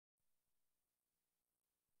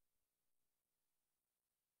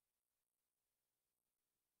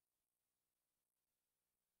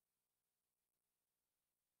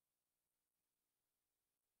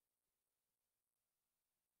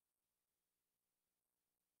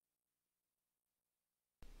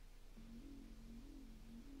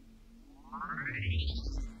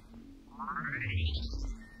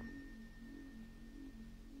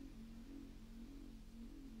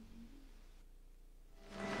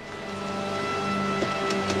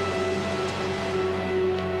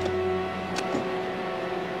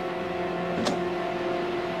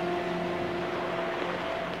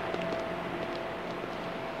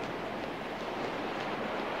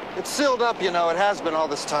sealed up, you know. It has been all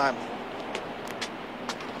this time.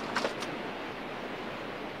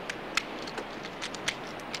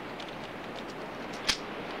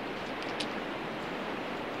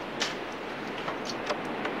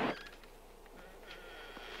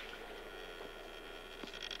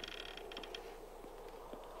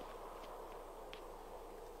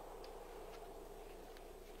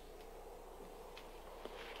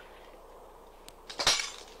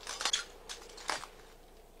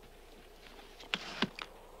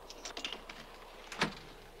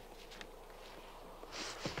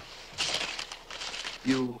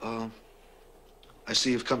 I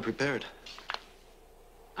see you've come prepared.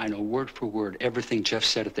 I know word for word everything Jeff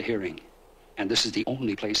said at the hearing. And this is the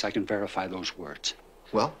only place I can verify those words.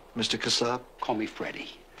 Well, Mr. Kassab? Call me Freddie.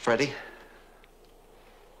 Freddie?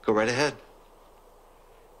 Go right ahead.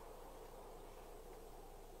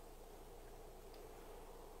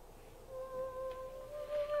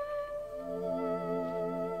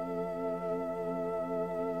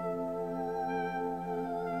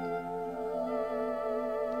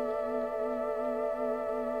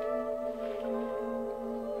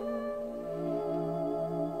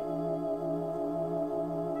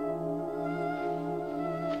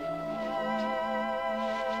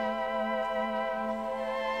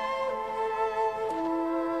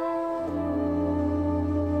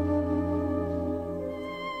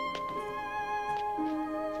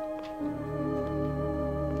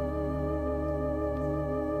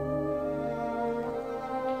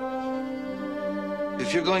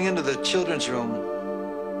 If you're going into the children's room,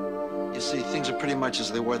 you see, things are pretty much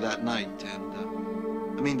as they were that night.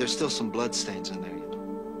 And, I mean, there's still some blood stains in there, you know.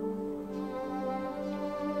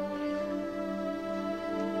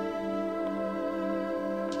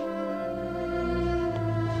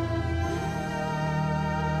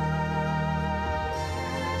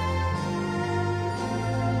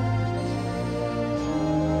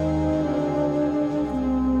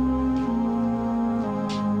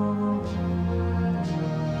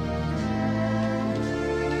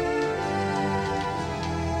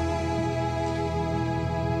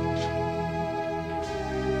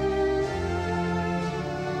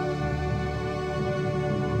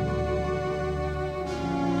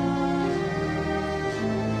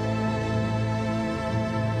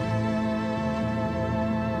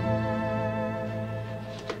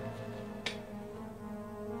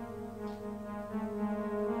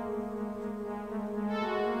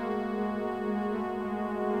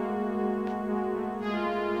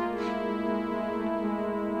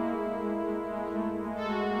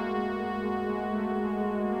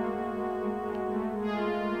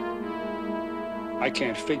 I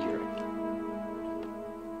can't figure it.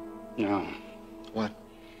 No. What?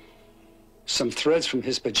 Some threads from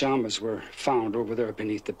his pajamas were found over there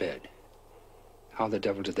beneath the bed. How the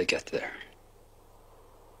devil did they get there?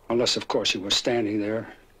 Unless, of course, he was standing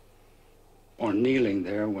there or kneeling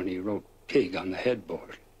there when he wrote pig on the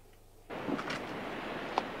headboard.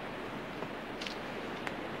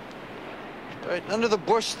 Right under the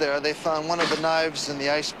bush there, they found one of the knives in the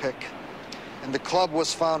ice pick. And the club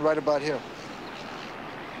was found right about here.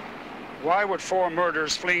 Why would 4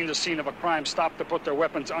 murderers fleeing the scene of a crime stop to put their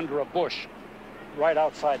weapons under a bush right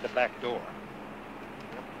outside the back door?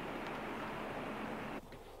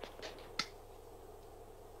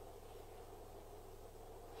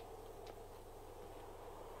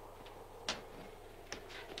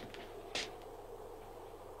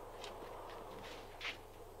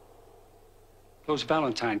 Those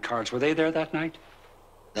Valentine cards, were they there that night?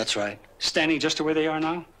 That's right. Standing just the way they are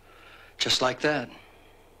now? Just like that.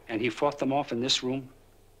 And he fought them off in this room?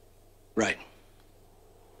 Right.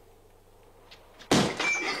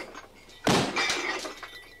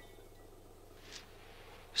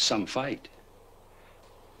 Some fight.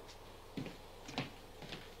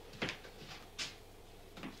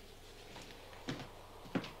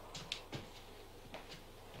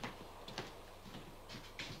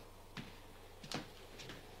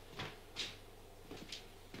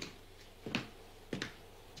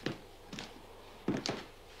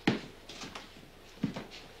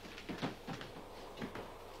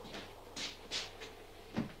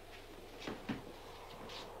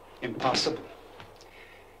 Impossible.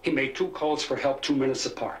 He made 2 calls for help 2 minutes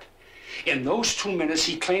apart. In those 2 minutes,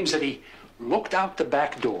 he claims that he looked out the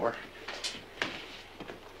back door,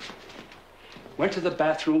 went to the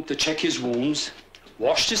bathroom to check his wounds,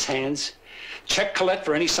 washed his hands, checked Colette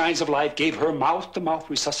for any signs of life, gave her mouth-to-mouth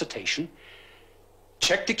resuscitation,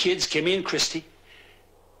 checked the kids, Kimmy and Christy,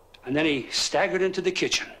 and then he staggered into the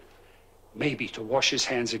kitchen, maybe to wash his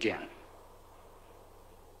hands again.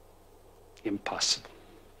 Impossible.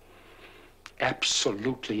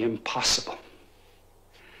 absolutely impossible.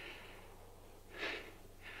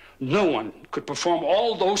 No one could perform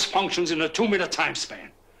all those functions in a 2-minute time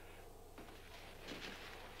span.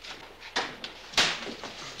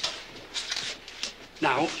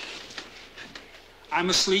 Now, I'm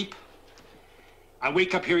asleep. I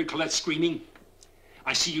wake up hearing Colette screaming.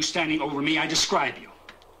 I see you standing over me. I describe you.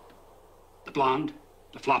 The blonde,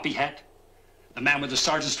 the floppy hat, the man with the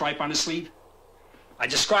sergeant stripe on his sleeve. I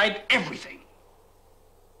describe everything.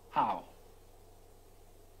 How?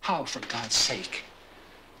 How, for God's sake?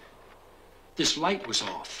 This light was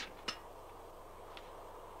off.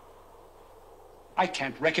 I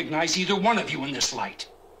can't recognize either one of you in this light.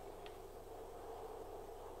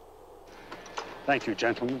 Thank you,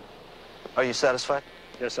 gentlemen. Are you satisfied?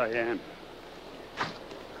 Yes, I am.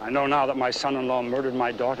 I know now that my son-in-law murdered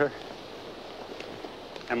my daughter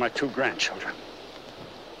and my 2 grandchildren.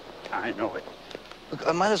 I know it. Look,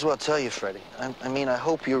 I might as well tell you, Freddie. I mean, I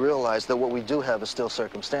hope you realize that what we do have is still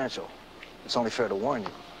circumstantial. It's only fair to warn you.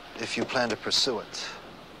 If you plan to pursue it,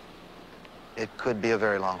 it could be a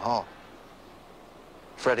very long haul.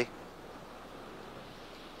 Freddie?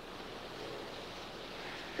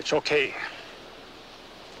 It's okay.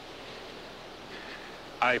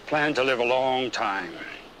 I plan to live a long time.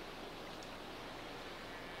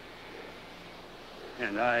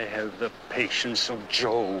 And I have the patience of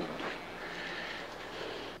Job.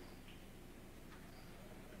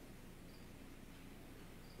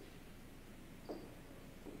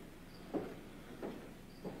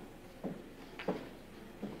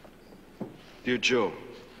 Dear Joe,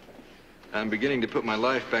 I'm beginning to put my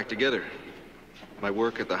life back together. My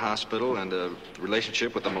work at the hospital and a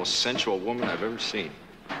relationship with the most sensual woman I've ever seen.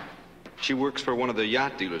 She works for one of the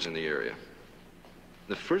yacht dealers in the area.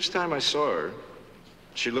 The first time I saw her,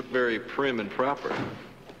 she looked very prim and proper.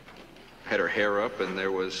 Had her hair up, and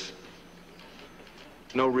there was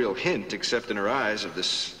no real hint except in her eyes of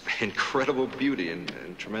this incredible beauty and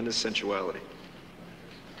tremendous sensuality.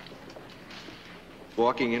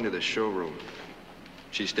 Walking into the showroom,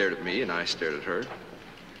 she stared at me and I stared at her.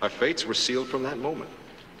 Our fates were sealed from that moment.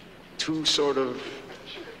 2 sort of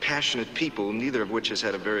passionate people, neither of which has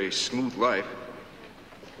had a very smooth life.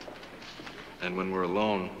 And when we're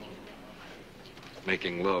alone,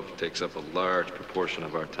 making love takes up a large proportion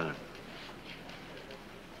of our time.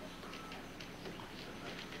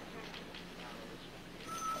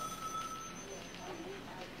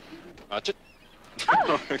 Watch it.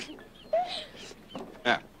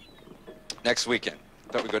 Yeah. Next weekend.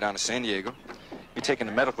 Thought we'd go down to San Diego. Be taking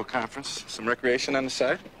a medical conference, some recreation on the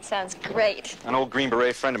side. Sounds great. An old Green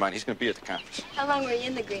Beret friend of mine, he's going to be at the conference. How long were you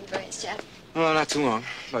in the Green Berets, Jeff? Oh, not too long.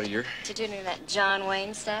 About a year. Did you do any of that John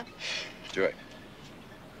Wayne stuff? Joy.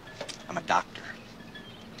 I'm a doctor.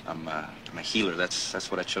 I'm a healer.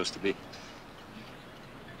 That's what I chose to be.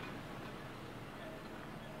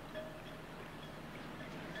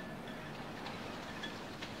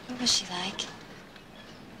 What was she like?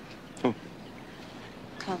 Who?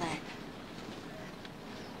 Colette.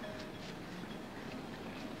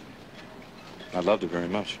 I loved her very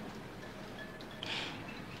much.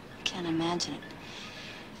 Can't imagine it.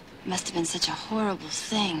 It must have been such a horrible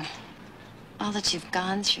thing. All that you've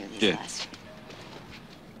gone through these last...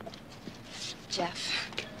 Jeff,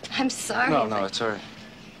 I'm sorry. No, it's all right.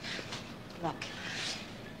 Look,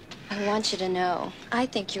 I want you to know, I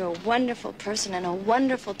think you're a wonderful person and a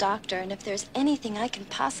wonderful doctor, and if there's anything I can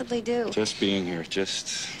possibly do... Just being here,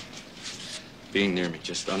 just being near me,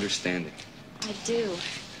 just understanding. I do.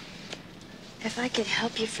 If I could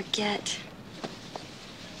help you forget...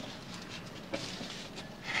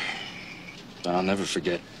 I'll never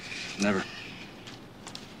forget. Never.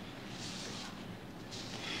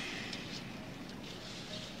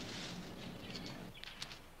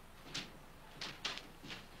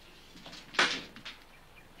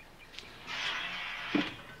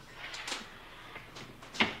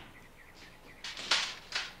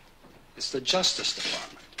 It's the Justice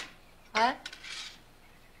Department. What?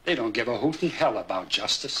 They don't give a hoot in hell about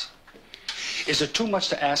justice. Is it too much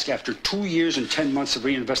to ask after 2 years and 10 months of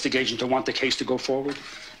reinvestigation to want the case to go forward?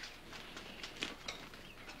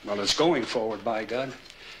 Well, it's going forward, by God.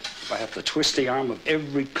 If I have to twist the arm of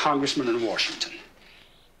every congressman in Washington.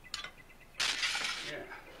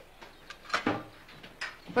 Yeah.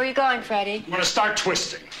 Where are you going, Freddie? I'm gonna start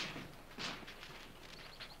twisting.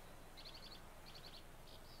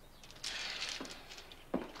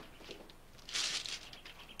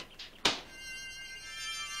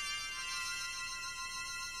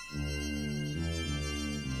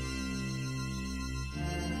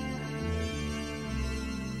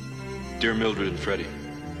 Dear Mildred and Freddie,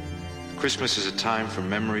 Christmas is a time for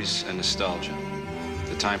memories and nostalgia,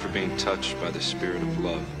 the time for being touched by the spirit of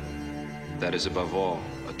love. That is, above all,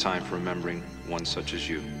 a time for remembering one such as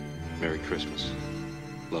you. Merry Christmas.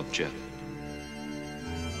 Love, Jeff.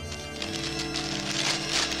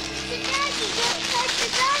 The doggy, don't touch the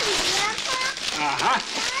doggy, Grandpa. Uh-huh.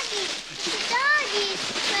 The doggy,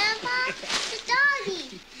 Grandpa, the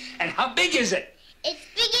doggy. And how big is it? It's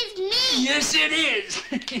big as me. Yes, it is.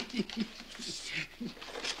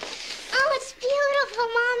 Oh, it's beautiful,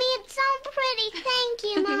 Mommy. It's so pretty. Thank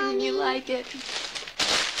you, Mommy. You like it? Is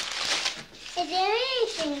there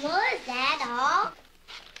anything more? Is that all?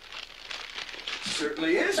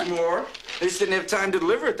 Certainly is more. They just didn't have time to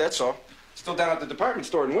deliver it, that's all. Still down at the department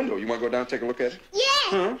store in window. You want to go down and take a look at it? Yeah.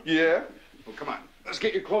 Huh? Yeah? Well, come on. Let's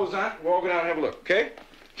get your clothes on. We'll all go down and have a look, okay?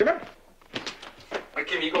 Come on. Hey,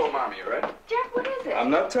 Kim, you go with Mommy, all right? Jeff, what is it?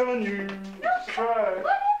 I'm not telling you. No, Try.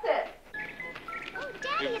 what is it? Oh,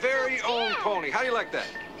 Daddy, Your it's very so own sad. pony. How do you like that?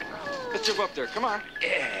 Let's jump up there. Come on.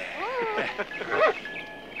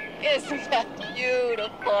 Isn't that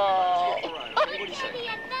beautiful? All right. What do you say? Daddy,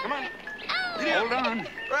 I Come on. Oh, Giddy up. Hold on.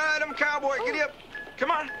 Ride him, cowboy. Giddy up.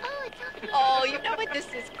 Come on. oh, it's up here. Oh, you know what this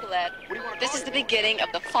is, Colette? What do you want to This call is it? the beginning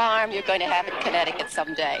of the farm you're going to have in Connecticut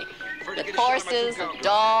someday. Freddie, With get a shot of my horses cowgirl. and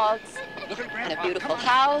dogs and a beautiful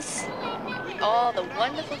house. All the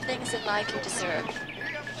wonderful things in life you deserve.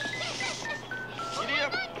 Giddy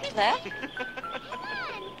up. Colette?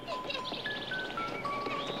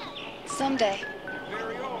 Someday.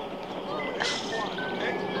 Very own.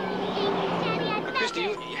 Okay? Christy,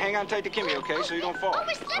 you hang on tight to Kimmy, okay, so you don't fall. Oh,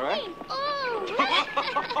 we're slipping. All right? Oh,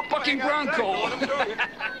 Fucking Bronco.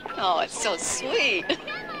 Oh, it's so sweet.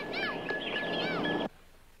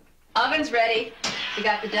 Oven's ready. We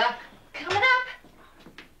got the duck. Coming up.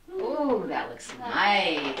 Ooh, that looks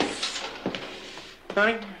nice.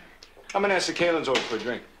 Honey, I'm gonna ask the Kalins over for a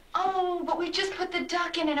drink. Oh, but we just put the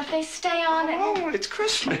duck in, and if they stay on it... Oh, it's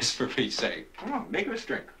Christmas, for Pete's sake. Come on, make us a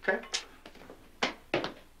drink, okay?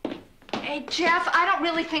 Hey, Jeff, I don't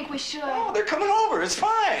really think we should. Oh, they're coming over. It's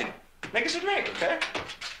fine. Make us a drink, okay?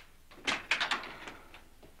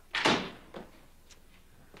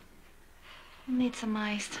 Need some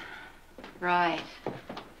ice. Right.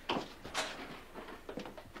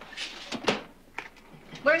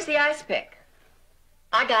 Where's the ice pick?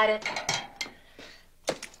 I got it.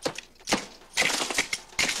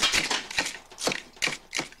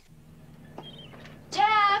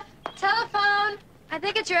 Jeff, telephone. I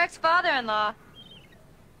think it's your ex-father-in-law.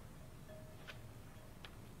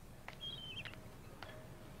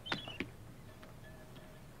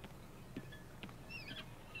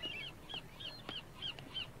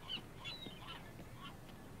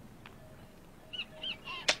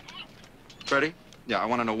 Freddie? Yeah, I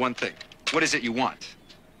want to know one thing. What is it you want?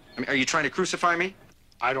 I mean, are you trying to crucify me?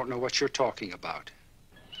 I don't know what you're talking about.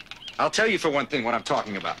 I'll tell you for one thing what I'm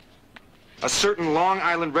talking about. A certain Long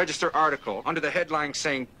Island Register article under the headline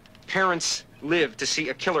saying, "Parents live to see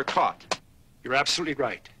a killer caught." You're absolutely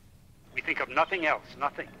right. We think of nothing else,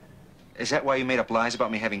 nothing. Is that why you made up lies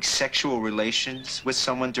about me having sexual relations with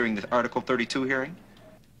someone during the Article 32 hearing?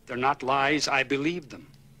 They're not lies. I believe them.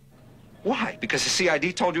 Why? Because the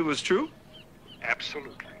CID told you it was true?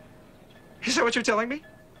 Absolutely. Is that what you're telling me?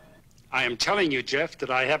 I am telling you, Jeff, that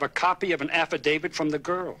I have a copy of an affidavit from the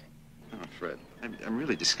girl. Oh, Fred, I'm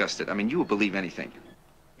really disgusted. I mean, you will believe anything.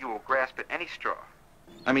 You will grasp at any straw.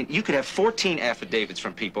 I mean, you could have 14 affidavits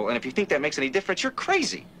from people, and if you think that makes any difference, you're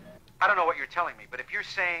crazy. I don't know what you're telling me, but if you're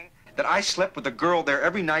saying that I slept with a girl there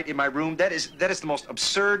every night in my room, that is the most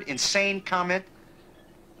absurd, insane comment.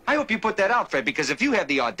 I hope you put that out, Fred, because if you have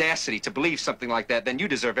the audacity to believe something like that, then you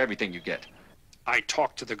deserve everything you get. I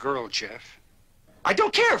talked to the girl, Jeff. I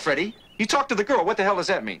don't care, Freddie. You talk to the girl. What the hell does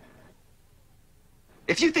that mean?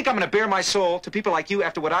 If you think I'm going to bare my soul to people like you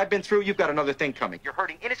after what I've been through, you've got another thing coming. You're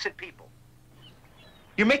hurting innocent people.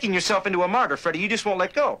 You're making yourself into a martyr, Freddie. You just won't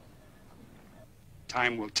let go.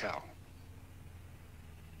 Time will tell.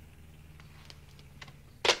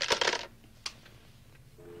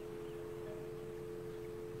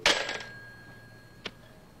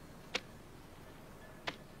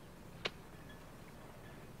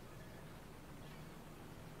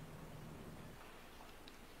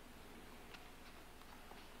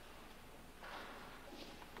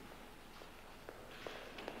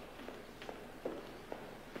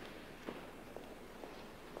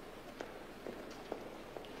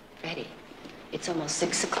 Betty, it's almost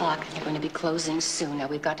 6 o'clock, and they're going to be closing soon. Now,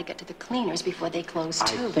 we've got to get to the cleaners before they close,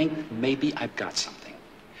 too. I think maybe I've got something.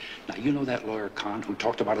 Now, you know that lawyer, Karl, who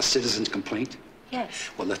talked about a citizen's complaint? Yes.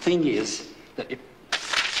 Well, the thing is that if...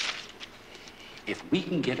 If we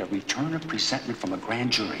can get a return of presentment from a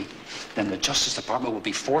grand jury, then the Justice Department will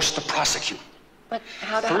be forced to prosecute. But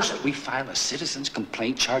how to... First, we file a citizen's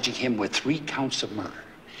complaint charging him with 3 counts of murder.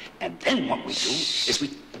 And then what we do is we...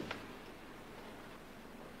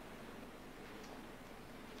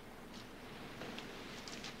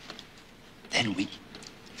 Then we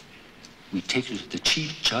take it to the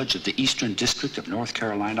chief judge of the Eastern District of North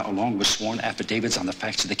Carolina along with sworn affidavits on the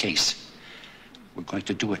facts of the case. We're going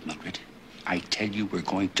to do it, Mildred. I tell you, we're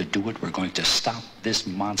going to do it. We're going to stop this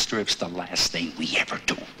monster if it's the last thing we ever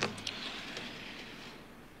do.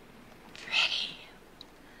 Freddie.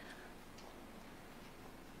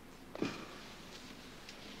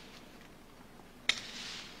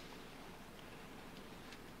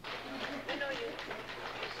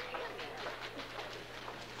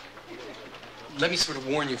 Let me sort of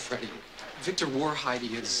warn you, Freddie. Victor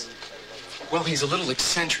Warheide is, well, he's a little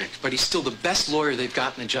eccentric, but he's still the best lawyer they've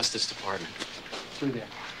got in the Justice Department. Through there.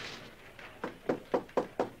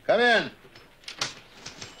 Come in.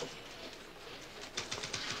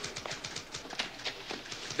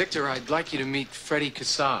 Victor, I'd like you to meet Freddie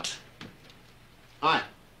Kassab. Hi.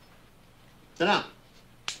 Sit down.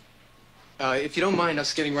 If you don't mind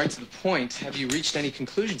us getting right to the point, have you reached any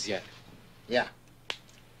conclusions yet? Yeah.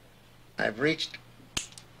 I've reached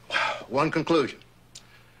one conclusion.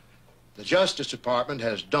 The Justice Department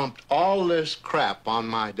has dumped all this crap on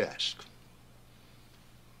my desk.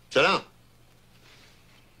 Sit down.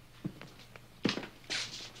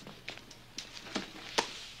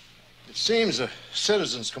 It seems a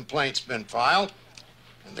citizen's complaint's been filed,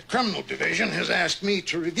 and the criminal division has asked me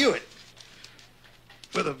to review it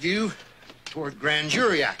with a view toward grand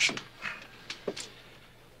jury action.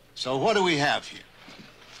 So what do we have here?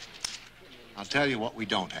 I'll tell you what we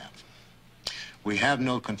don't have. We have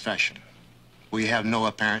no confession. We have no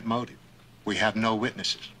apparent motive. We have no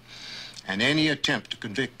witnesses. And any attempt to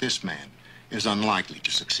convict this man is unlikely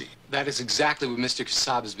to succeed. That is exactly what Mr.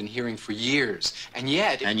 Kassab has been hearing for years. And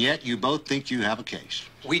yet... And yet you both think you have a case.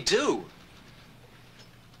 We do.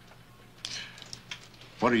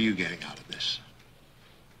 What are you getting out of this?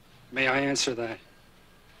 May I answer that?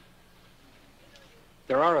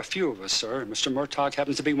 There are a few of us, sir. Mr. Murtaugh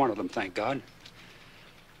happens to be one of them, thank God,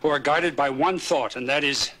 who are guided by one thought, and that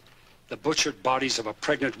is the butchered bodies of a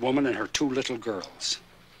pregnant woman and her 2 little girls.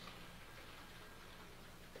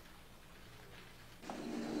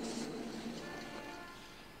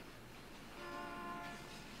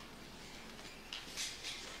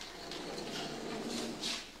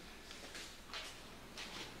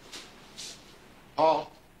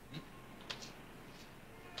 Paul?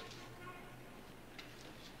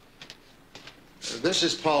 This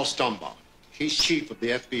is Paul Stumbaugh. He's chief of the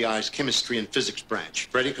FBI's chemistry and physics branch.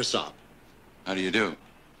 Freddie Kassab. How do you do?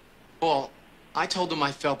 Paul, I told him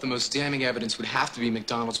I felt the most damning evidence would have to be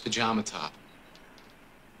McDonald's pajama top.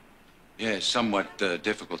 Yes, somewhat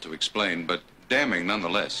difficult to explain, but damning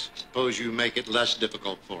nonetheless. Suppose you make it less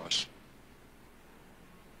difficult for us.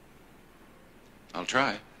 I'll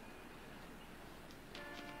try.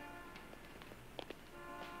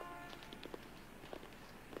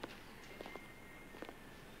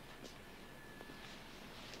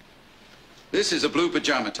 This is a blue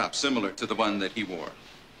pajama top similar to the one that he wore.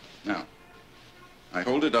 Now, I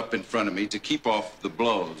hold it up in front of me to keep off the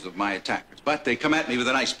blows of my attackers, but they come at me with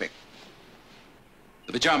an ice pick.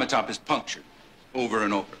 The pajama top is punctured over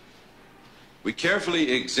and over. We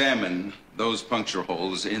carefully examine those puncture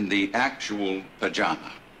holes in the actual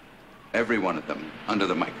pajama, every one of them under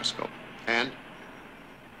the microscope. And?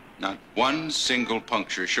 Not one single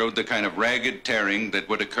puncture showed the kind of ragged tearing that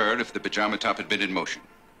would occur if the pajama top had been in motion.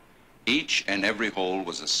 Each and every hole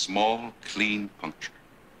was a small, clean puncture.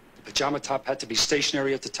 The pajama top had to be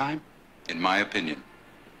stationary at the time? In my opinion.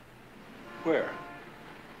 Where?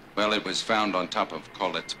 Well, it was found on top of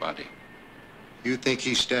Colette's body. You think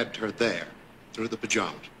he stabbed her there, through the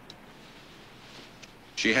pajamas?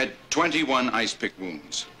 She had 21 ice pick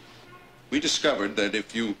wounds. We discovered that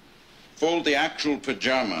if you fold the actual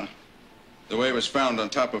pajama the way it was found on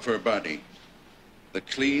top of her body, the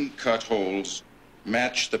clean cut holes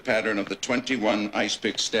match the pattern of the 21 ice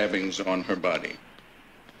pick stabbings on her body.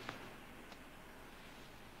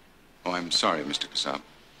 Oh, I'm sorry, Mr. Kassab.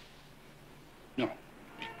 No,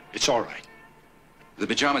 it's all right. The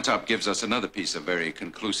pajama top gives us another piece of very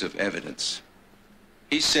conclusive evidence.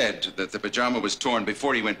 He said that the pajama was torn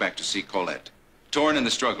before he went back to see Colette. Torn in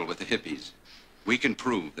the struggle with the hippies. We can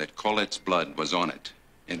prove that Colette's blood was on it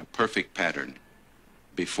in a perfect pattern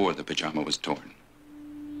before the pajama was torn.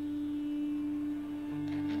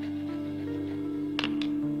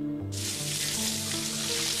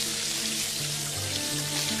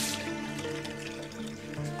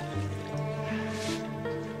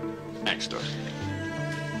 start.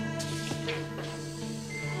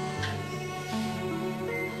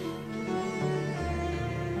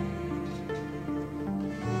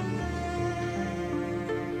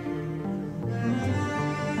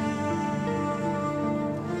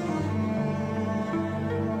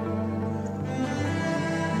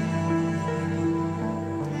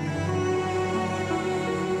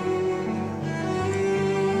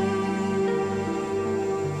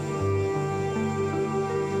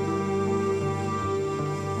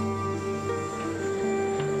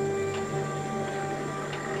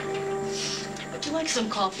 Would you like some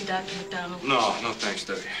coffee, Dr. McDonald? No, no thanks,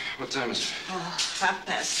 Debbie. What time is it?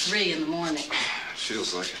 3:30 in the morning.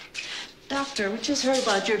 Feels like it. Doctor, we just heard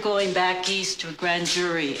about your going back east to a grand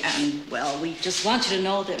jury, and, well, we just want you to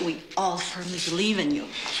know that we all firmly believe in you.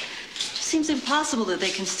 It just seems impossible that they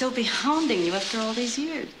can still be hounding you after all these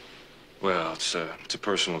years. Well, it's a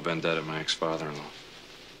personal vendetta of my ex-father-in-law.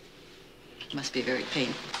 It must be very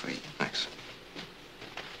painful for you. Thanks.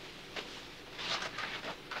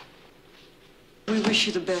 We wish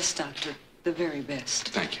you the best, Doctor. The very best.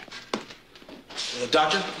 Thank you.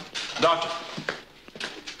 Doctor? Doctor?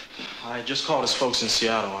 I just called his folks in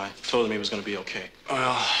Seattle. I told them he was going to be okay.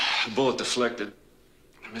 Well, the bullet deflected.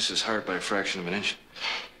 Missed his heart by a fraction of an inch.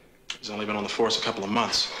 He's only been on the force a couple of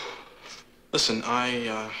months. Listen,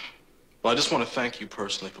 I just want to thank you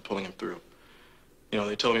personally for pulling him through. You know,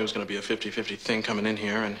 they told me it was going to be a 50-50 thing coming in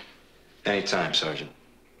here, and... Anytime, Sergeant.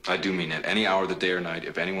 I do mean that. Any hour of the day or night,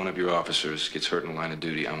 if any one of your officers gets hurt in the line of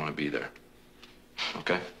duty, I want to be there.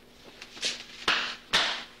 Okay?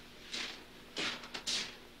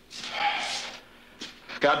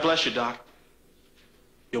 God bless you, Doc.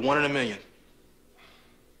 You're one in a million.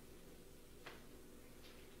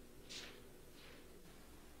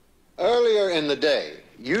 Earlier in the day,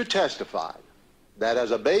 you testified that as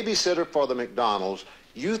a babysitter for the McDonalds,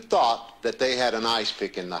 you thought that they had an ice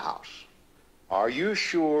pick in the house. Are you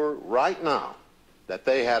sure right now that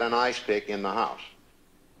they had an ice pick in the house?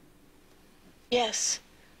 Yes.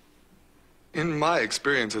 In my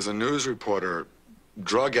experience as a news reporter,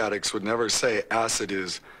 drug addicts would never say acid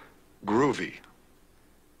is groovy.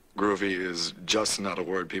 Groovy is just not a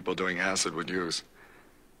word people doing acid would use.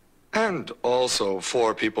 And also,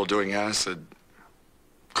 4 people doing acid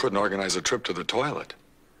couldn't organize a trip to the toilet,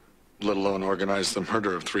 let alone organize the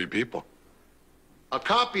murder of 3 people. A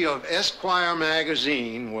copy of Esquire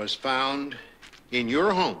magazine was found in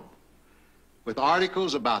your home with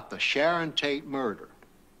articles about the Sharon Tate murder.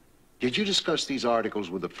 Did you discuss these articles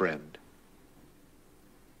with a friend?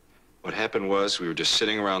 What happened was we were just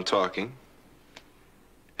sitting around talking,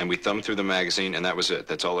 and we thumbed through the magazine, and that was it.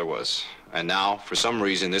 That's all there was. And now, for some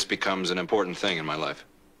reason, this becomes an important thing in my life.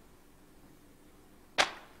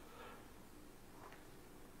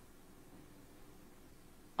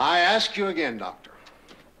 I ask you again, Doctor.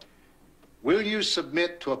 Will you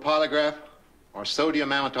submit to a polygraph or sodium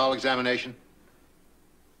mannitol examination?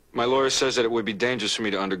 My lawyer says that it would be dangerous for me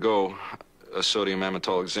to undergo a sodium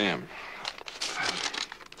amytal exam.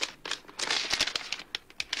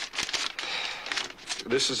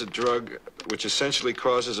 This is a drug which essentially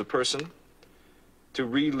causes a person to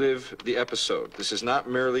relive the episode. This is not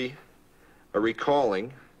merely a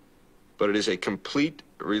recalling, but it is a complete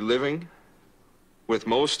reliving with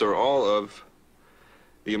most or all of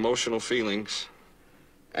the emotional feelings,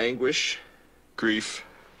 anguish, grief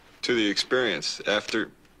to the experience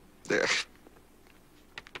after the...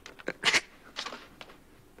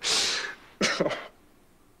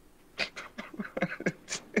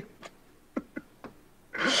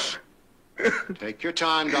 Take your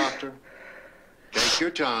time, Doctor. Take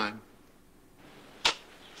your time.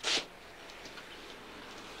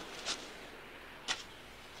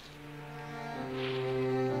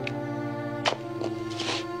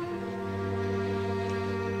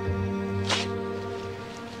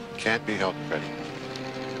 Can't be helped, Freddie.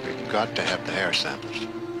 We've got to have the hair samples.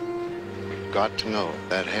 We've got to know if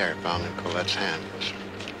that hair found in Colette's hand was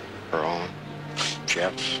her own,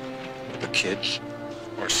 Jeff's, the kids.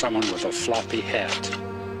 Or someone with a floppy hat.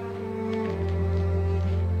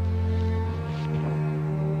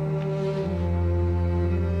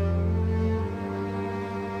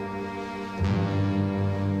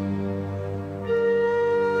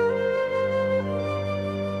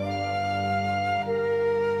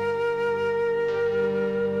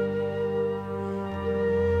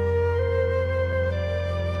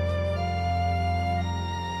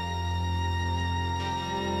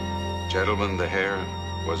 Gentlemen, the hair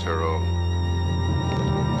was her own.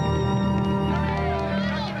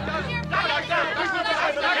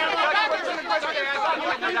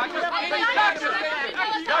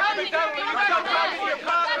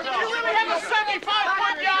 You really have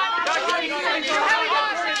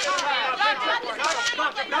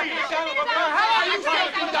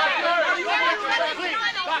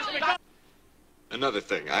Another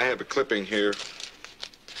thing, I have a clipping here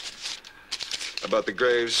about the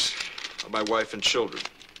graves of my wife and children,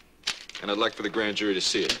 and I'd like for the grand jury to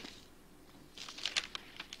see it.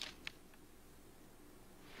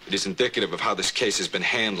 It is indicative of how this case has been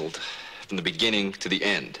handled from the beginning to the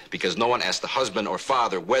end, because no one asked the husband or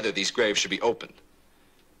father whether these graves should be opened.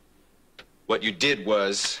 What you did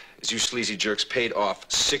was, you sleazy jerks paid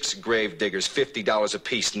off 6 grave diggers $50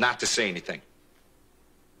 apiece not to say anything.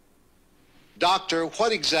 Doctor,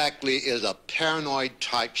 what exactly is a paranoid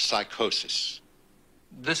type psychosis?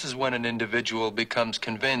 This is when an individual becomes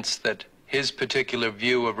convinced that his particular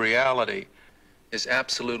view of reality is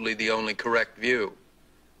absolutely the only correct view,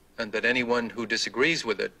 and that anyone who disagrees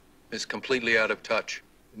with it is completely out of touch.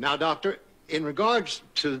 Now, Doctor, in regards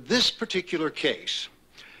to this particular case,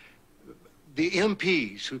 the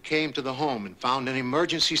MPs who came to the home and found an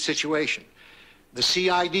emergency situation, the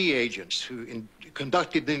CID agents who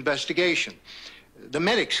conducted the investigation, the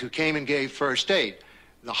medics who came and gave first aid,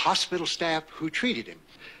 the hospital staff who treated him,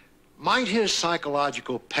 might his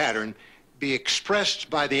psychological pattern be expressed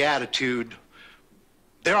by the attitude,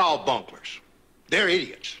 they're all bunglers, they're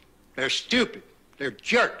idiots, they're stupid, they're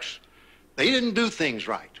jerks, they didn't do things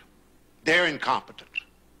right, they're incompetent?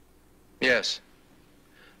 Yes.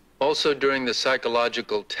 Also, during the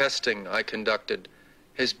psychological testing I conducted,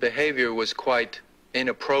 his behavior was quite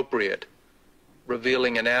inappropriate,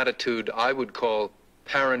 revealing an attitude I would call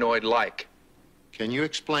paranoid-like. Can you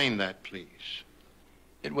explain that, please?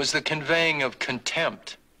 It was the conveying of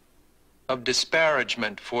contempt, of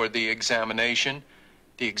disparagement for the examination,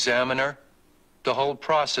 the examiner, the whole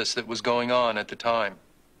process that was going on at the time.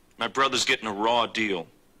 My brother's getting a raw deal.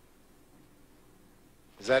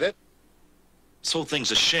 Is that it? This whole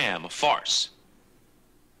thing's a sham, a farce.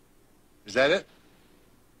 Is that it?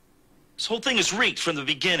 This whole thing is rigged from the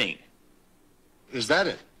beginning. Is that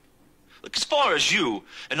it? Look, as far as you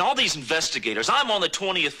and all these investigators, I'm on the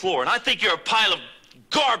 20th floor, and I think you're a pile of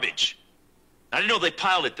garbage. I didn't know they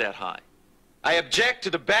piled it that high. I object to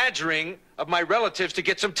the badgering of my relatives to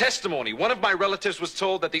get some testimony. One of my relatives was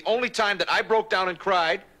told that the only time that I broke down and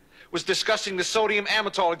cried was discussing the sodium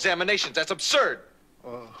amytal examinations. That's absurd.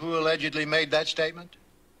 Who allegedly made that statement?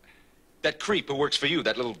 That creep who works for you,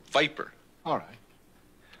 that little viper. All right.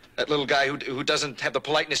 That little guy who doesn't have the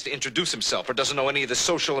politeness to introduce himself or doesn't know any of the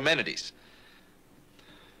social amenities.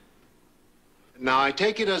 Now, I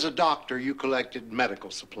take it as a doctor you collected medical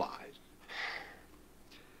supplies.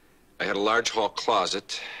 I had a large hall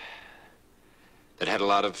closet that had a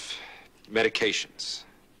lot of medications,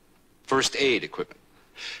 first aid equipment.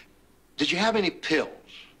 Did you have any pills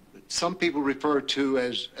that some people refer to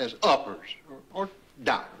as uppers or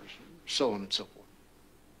downers, so on and so forth?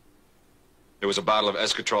 There was a bottle of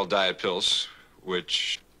Escatrol diet pills,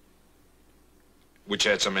 which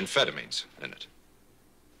had some amphetamines in it.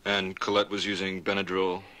 And Colette was using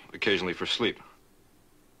Benadryl occasionally for sleep.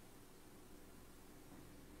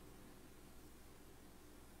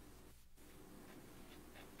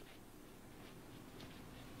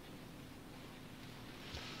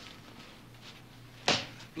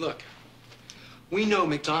 Look, we know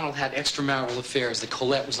McDonald had extramarital affairs that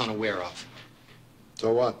Colette was unaware of.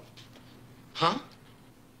 So what? Huh?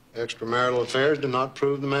 Extramarital affairs do not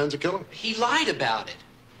prove the man's a killer. He lied about it.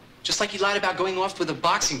 Just like he lied about going off with a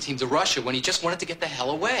boxing team to Russia when he just wanted to get the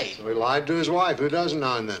hell away. So he lied to his wife. Who doesn't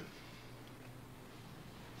now and then?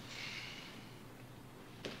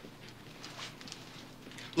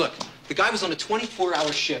 Look, the guy was on a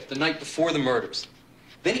 24-hour shift the night before the murders.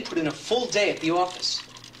 Then he put in a full day at the office.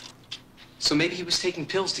 So maybe he was taking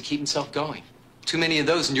pills to keep himself going. Too many of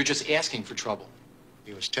those and you're just asking for trouble.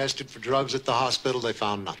 He was tested for drugs at the hospital. They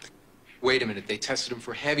found nothing. Wait a minute. They tested him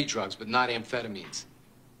for heavy drugs, but not amphetamines.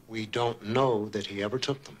 We don't know that he ever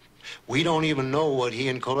took them. We don't even know what he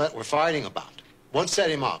and Colette were fighting about. What set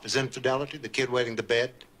him off? His infidelity? The kid waiting to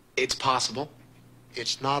bed? It's possible.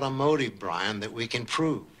 It's not a motive, Brian, that we can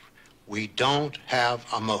prove. We don't have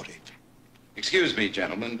a motive. Excuse me,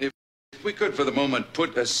 gentlemen. If we could, for the moment,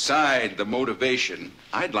 put aside the motivation,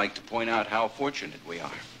 I'd like to point out how fortunate we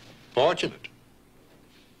are. Fortunate?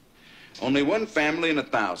 Only one family in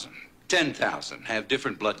 1,000, 10,000, have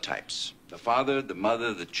different blood types. The father, the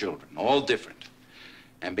mother, the children, all different.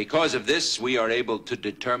 And because of this, we are able to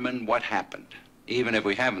determine what happened, even if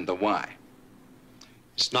we haven't the why.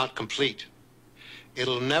 It's not complete.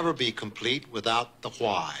 It'll never be complete without the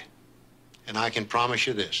why. And I can promise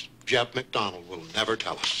you this, Jeff McDonald will never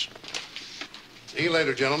tell us. See you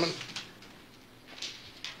later, gentlemen.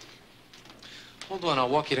 Hold on, I'll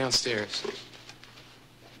walk you downstairs.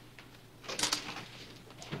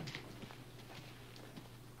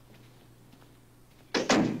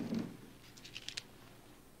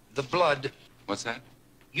 The blood. What's that?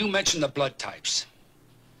 You mentioned the blood types.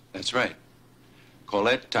 That's right.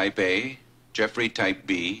 Colette type A, Jeffrey type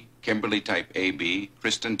B, Kimberly type AB,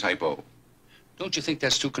 Kristen type O. Don't you think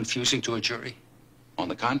that's too confusing to a jury? On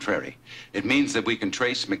the contrary, it means that we can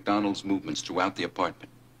trace McDonald's movements throughout the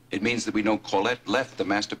apartment. It means that we know Colette left the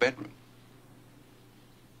master bedroom.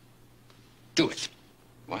 Do it.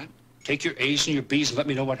 What? Take your A's and your B's and let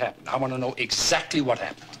me know what happened. I want to know exactly what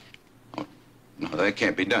happened. Oh, no, that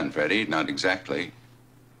can't be done, Freddie. Not exactly.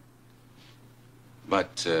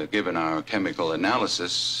 But given our chemical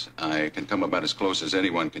analysis, I can come about as close as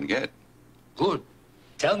anyone can get. Good.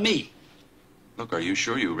 Tell me. Look, are you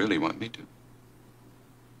sure you really want me to?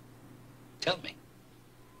 Tell me.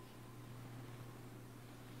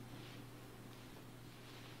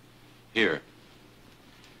 Here.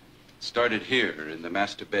 Started here in the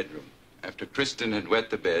master bedroom, after Kristen had wet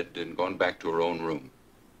the bed and gone back to her own room.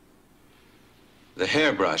 The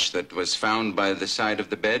hairbrush that was found by the side of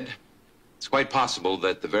the bed, it's quite possible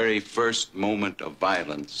that the very first moment of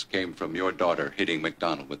violence came from your daughter hitting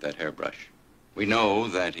McDonald with that hairbrush. We know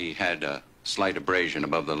that he had a slight abrasion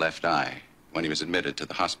above the left eye when he was admitted to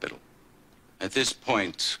the hospital. At this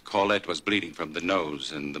point, Colette was bleeding from the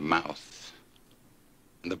nose and the mouth,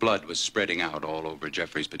 and the blood was spreading out all over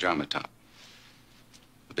Jeffrey's pajama top.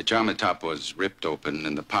 The pajama top was ripped open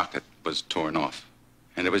and the pocket was torn off.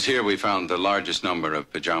 And it was here we found the largest number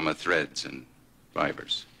of pajama threads and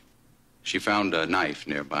fibers. She found a knife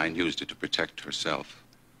nearby and used it to protect herself,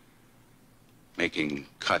 making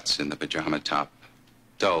cuts in the pajama top,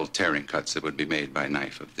 dull tearing cuts that would be made by a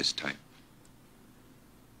knife of this type.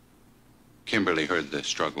 Kimberly heard the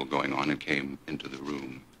struggle going on and came into the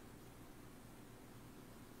room.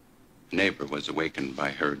 A neighbor was awakened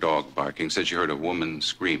by her dog barking, said she heard a woman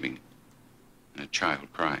screaming and a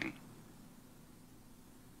child crying.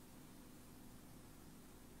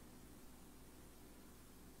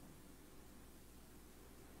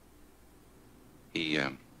 He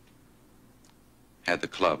had the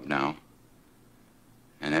club now,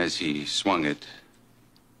 and as he swung it,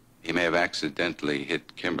 he may have accidentally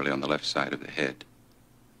hit Kimberly on the left side of the head.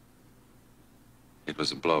 It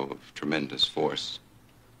was a blow of tremendous force.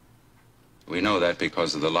 We know that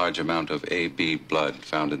because of the large amount of AB blood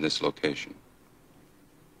found in this location.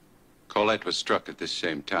 Colette was struck at this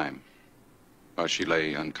same time. While she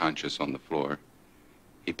lay unconscious on the floor,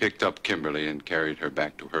 he picked up Kimberly and carried her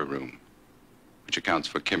back to her room, which accounts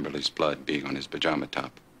for Kimberly's blood being on his pajama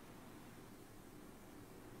top.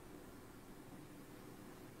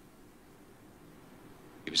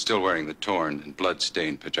 He was still wearing the torn and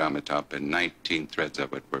blood-stained pajama top, and 19 threads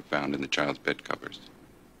of it were found in the child's bed covers.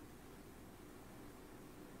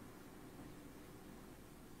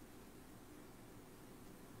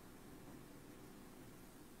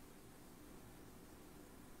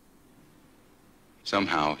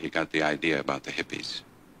 Somehow he got the idea about the hippies,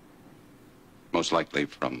 most likely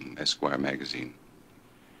from Esquire magazine.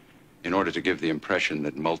 In order to give the impression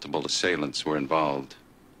that multiple assailants were involved,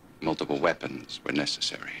 multiple weapons were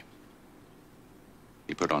necessary.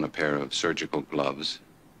 He put on a pair of surgical gloves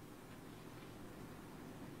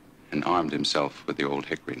and armed himself with the old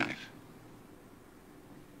hickory knife.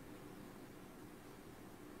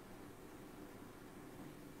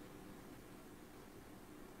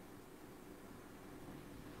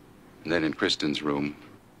 And then in Kristen's room,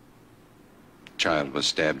 the child was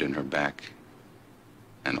stabbed in her back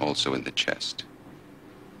and also in the chest.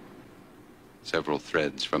 Several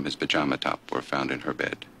threads from his pajama top were found in her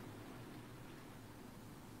bed.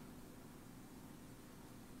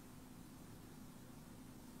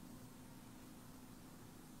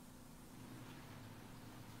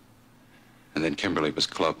 And then Kimberly was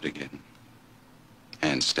clubbed again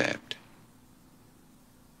and stabbed.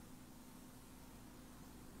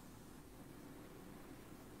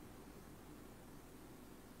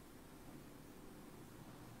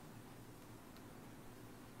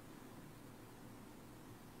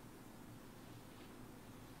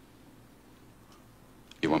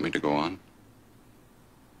 You want me to go on?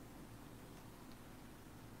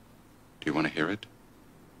 Do you want to hear it?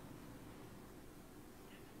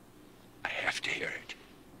 I have to hear it.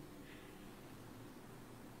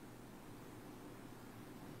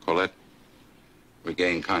 Colette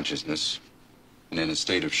regained consciousness and in a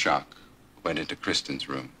state of shock went into Kristen's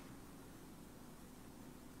room.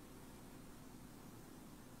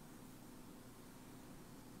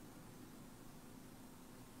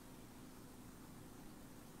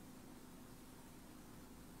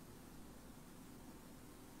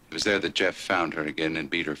 It was there that Jeff found her again and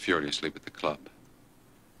beat her furiously with the club.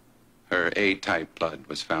 Her A-type blood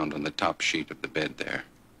was found on the top sheet of the bed there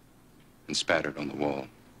and spattered on the wall.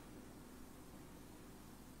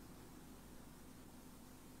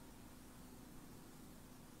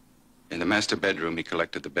 In the master bedroom, he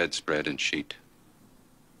collected the bedspread and sheet.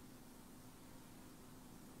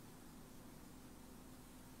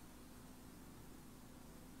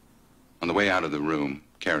 On the way out of the room,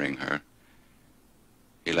 carrying her,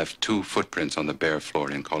 he left 2 footprints on the bare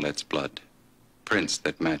floor in Colette's blood, prints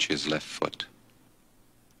that match his left foot.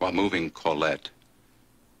 While moving Colette,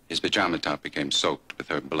 his pajama top became soaked with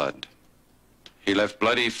her blood. He left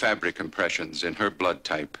bloody fabric impressions in her blood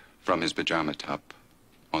type from his pajama top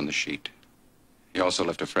on the sheet. He also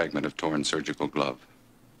left a fragment of torn surgical glove.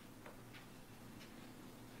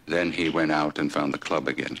 Then he went out and found the club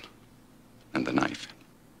again, and the knife.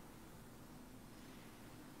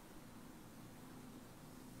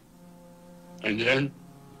 And then?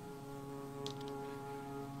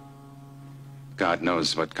 God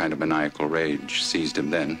knows what kind of maniacal rage seized him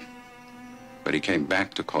then. But he came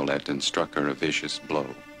back to Colette and struck her a vicious blow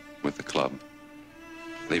with the club,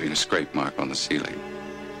 leaving a scrape mark on the ceiling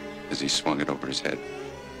as he swung it over his head.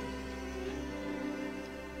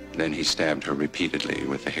 Then he stabbed her repeatedly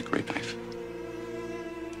with the hickory knife.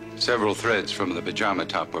 Several threads from the pajama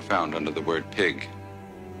top were found under the word pig.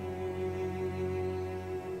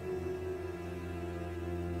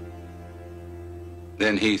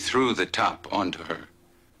 Then he threw the top onto her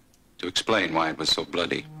to explain why it was so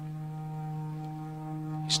bloody.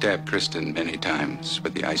 He stabbed Kristen many times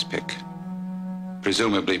with the ice pick,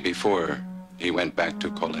 presumably before he went back to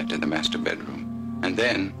Colette in the master bedroom. And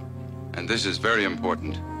then, and this is very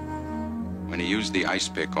important, when he used the ice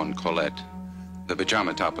pick on Colette, the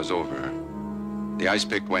pajama top was over her. The ice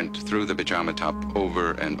pick went through the pajama top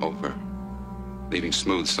over and over, leaving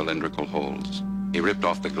smooth cylindrical holes. He ripped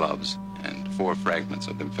off the gloves, and 4 fragments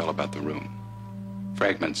of them fell about the room.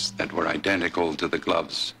 Fragments that were identical to the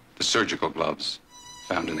gloves, the surgical gloves,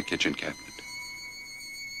 found in the kitchen cabinet.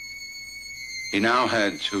 He now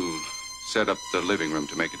had to set up the living room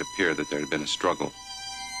to make it appear that there had been a struggle.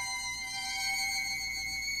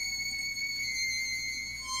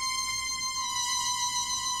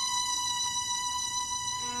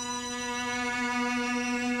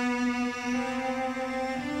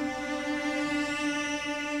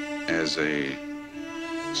 As a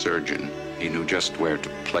surgeon, he knew just where to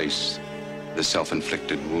place the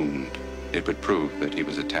self-inflicted wound. It would prove that he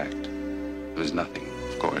was attacked. It was nothing,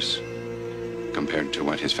 of course, compared to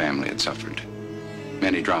what his family had suffered.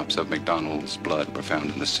 Many drops of McDonald's blood were found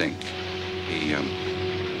in the sink. He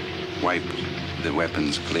wiped the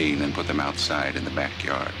weapons clean and put them outside in the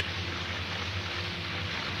backyard.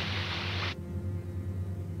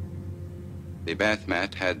 The bath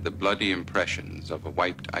mat had the bloody impressions of a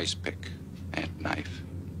wiped ice pick and knife.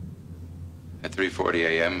 At 3:40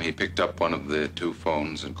 a.m., he picked up one of the 2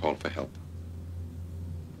 phones and called for help.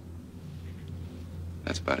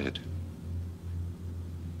 That's about it.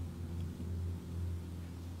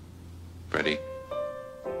 Freddie?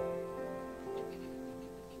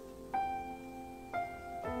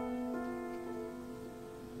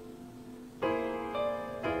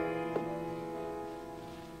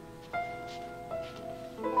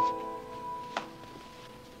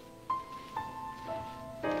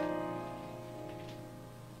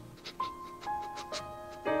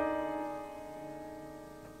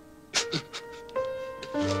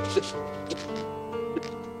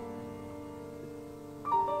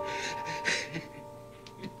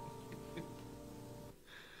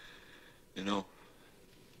 You know,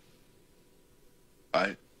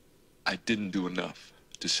 I didn't do enough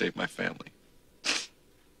to save my family.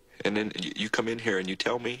 And then you come in here and you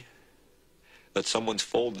tell me that someone's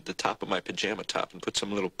folded the top of my pajama top and put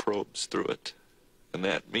some little probes through it. And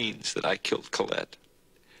that means that I killed Colette.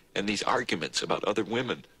 And these arguments about other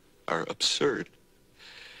women are absurd.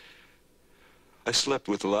 I slept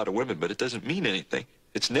with a lot of women, but it doesn't mean anything.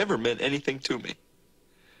 It's never meant anything to me.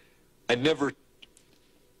 I never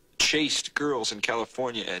chased girls in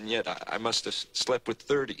California, and yet I must have slept with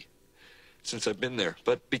 30 since I've been there.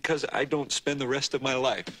 But because I don't spend the rest of my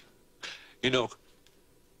life, you know,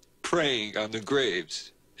 praying on the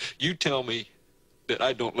graves, you tell me that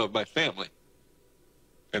I don't love my family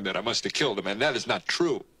and that I must have killed them, and that is not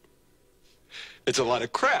true. It's a lot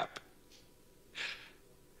of crap.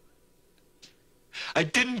 I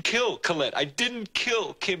didn't kill Colette. I didn't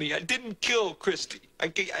kill Kimmy. I didn't kill Christy. I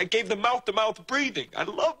gave them mouth-to-mouth breathing. I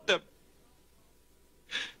loved them.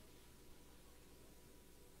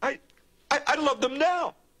 I love them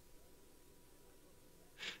now.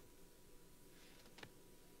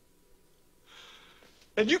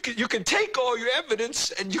 And you can take all your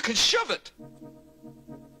evidence and you can shove it.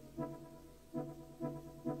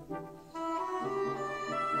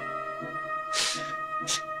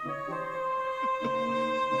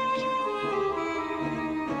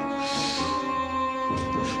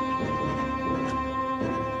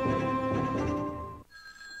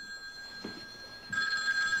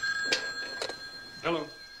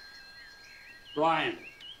 Brian,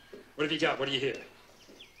 what have you got? What do you hear?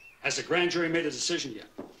 Has the grand jury made a decision yet?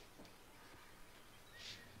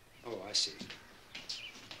 Oh, I see.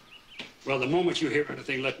 Well, the moment you hear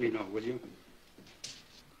anything, let me know, will you?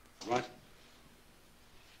 What?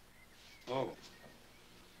 Oh.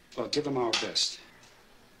 Well, give him our best.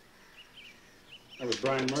 That was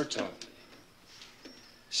Brian Murtaugh.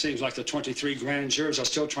 Seems like the 23 grand jurors are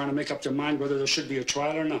still trying to make up their mind whether there should be a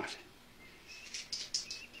trial or not.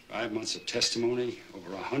 5 months of testimony, over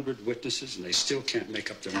 100 witnesses, and they still can't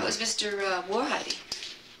make up their mind. How was Mr. Warheide?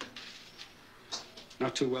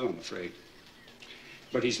 Not too well, I'm afraid.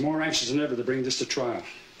 But he's more anxious than ever to bring this to trial.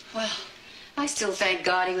 Well, I still thank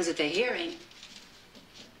God he was at the hearing.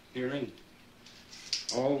 Hearing?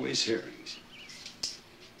 Always hearings.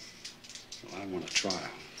 Well, I want a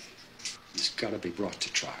trial. He's got to be brought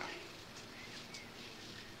to trial.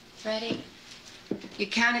 Freddie, you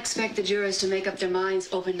can't expect the jurors to make up their minds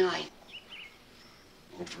overnight.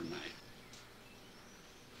 Overnight.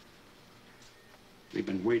 We've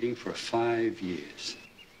been waiting for 5 years.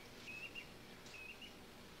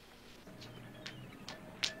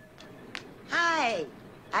 Hi.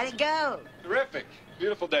 How'd it go? Terrific.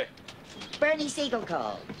 Beautiful day. Bernie Siegel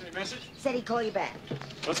called. Any message? Said he'd call you back.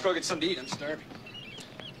 Let's go get something to eat. I'm starving.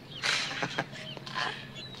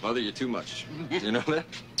 Mother, you're too much. You know that?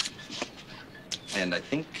 And I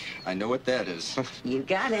think I know what that is. You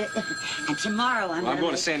got it. And tomorrow I'm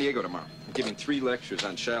going to San Diego tomorrow. I'm giving 3 lectures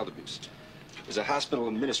on child abuse. There's a hospital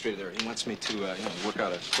administrator there. He wants me to, work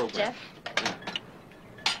out a program. Jeff?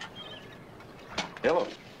 Hello.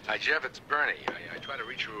 Hi, Jeff. It's Bernie. I tried to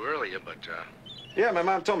reach you earlier, but, Yeah, my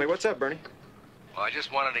mom told me. What's up, Bernie? well, I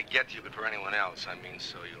just wanted to get to you before anyone else. I mean,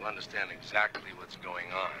 so you'll understand exactly what's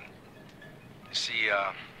going on. You see,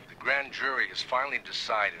 the grand jury has finally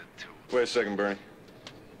decided to... Wait a second, Bernie.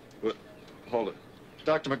 What? Hold it.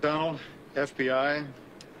 Dr. McDonald, FBI,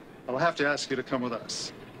 I'll have to ask you to come with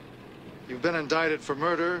us. You've been indicted for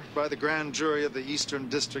murder by the grand jury of the Eastern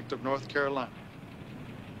District of North Carolina.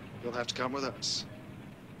 You'll have to come with us.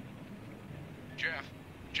 Jeff?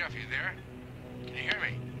 Jeff, you there? Can you hear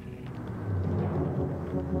me?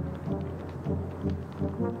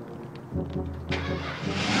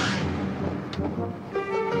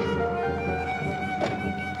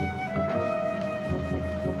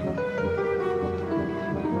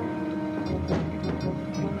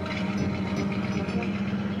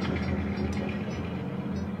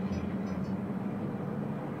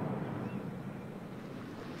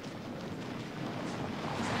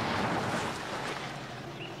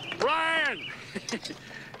 Brian!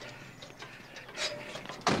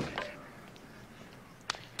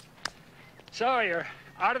 So you're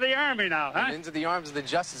out of the Army now, huh? I'm into the arms of the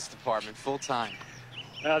Justice Department full time.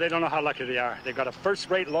 They don't know how lucky they are. They've got a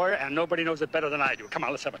first-rate lawyer, and nobody knows it better than I do. Come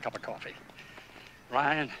on, let's have a cup of coffee.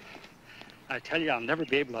 Ryan, I tell you, I'll never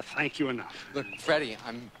be able to thank you enough. Look, Freddie,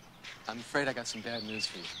 I'm afraid I got some bad news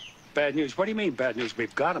for you. Bad news? What do you mean, bad news?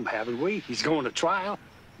 We've got him, haven't we? He's going to trial.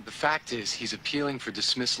 The fact is, he's appealing for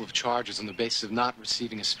dismissal of charges on the basis of not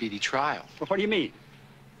receiving a speedy trial. Well, what do you mean?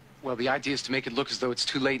 Well, the idea is to make it look as though it's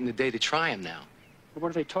too late in the day to try him now. Well, what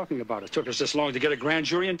are they talking about? It took us this long to get a grand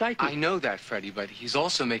jury indictment. I know that, Freddie, but he's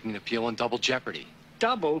also making an appeal on double jeopardy.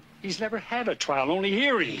 Double? He's never had a trial, only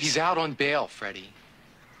hearings. He's out on bail, Freddie.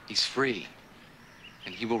 He's free.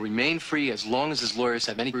 And he will remain free as long as his lawyers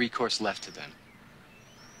have any recourse left to them.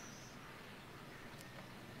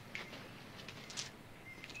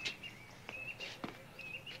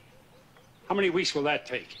 How many weeks will that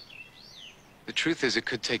take? The truth is, it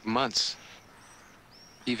could take months,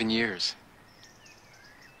 even years.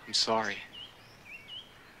 I'm sorry.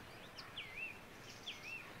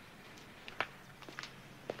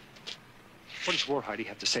 What does Warheide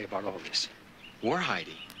have to say about all this?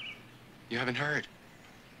 Warheide? You haven't heard.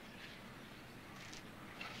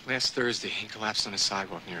 Last Thursday, he collapsed on a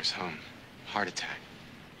sidewalk near his home. Heart attack.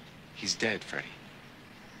 He's dead, Freddie.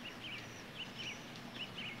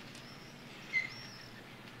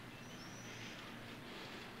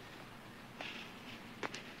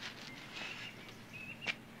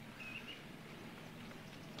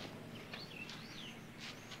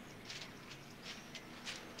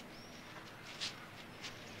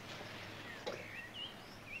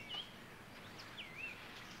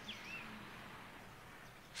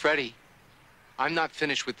 Freddie, I'm not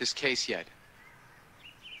finished with this case yet.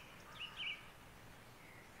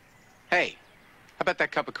 Hey, how about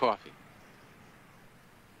that cup of coffee?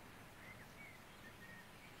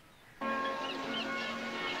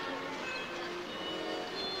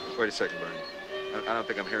 Wait a second, Bernie. I don't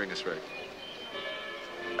think I'm hearing this right.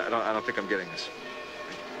 I don't think I'm getting this.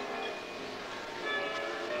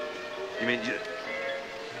 You mean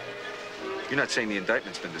you're not saying the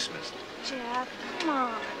indictment's been dismissed? Jeff, come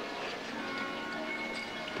on.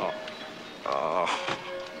 Oh. Oh.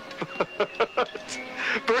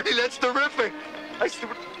 Bernie, that's terrific. I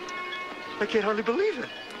can't hardly believe it.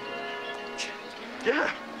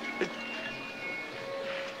 Yeah.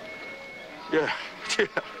 Yeah. Yeah.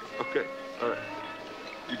 Okay. All right.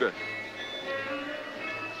 You bet.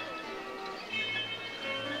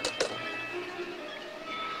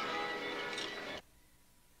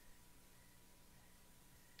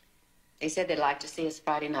 They said they'd like to see us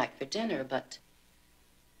Friday night for dinner, but...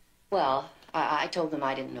 Well, I told them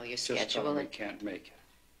I didn't know your schedule. Just tell them we can't make it.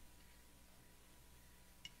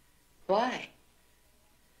 Why?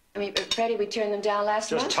 I mean, Freddie, we turned them down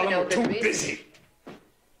last month. Just tell them we're too busy.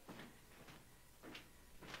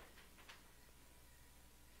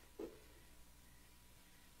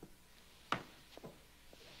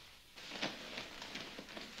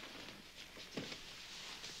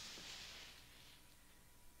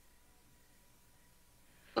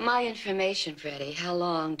 For my information, Freddie, how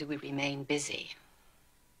long do we remain busy?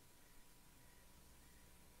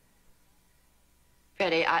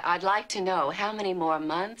 Freddie, I'd like to know how many more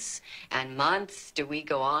months and months do we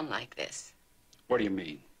go on like this? What do you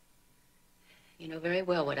mean? You know very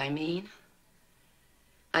well what I mean.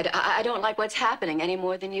 I don't like what's happening any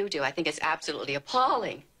more than you do. I think it's absolutely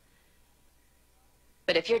appalling.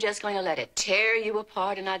 But if you're just going to let it tear you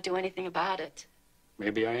apart and not do anything about it...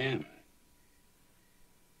 Maybe I am.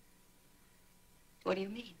 What do you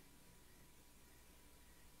mean?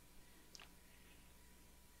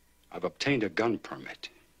 I've obtained a gun permit.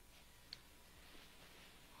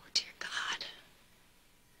 Oh, dear God.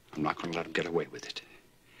 I'm not going to let him get away with it.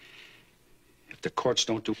 If the courts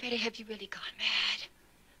don't do... Freddie, have you really gone mad?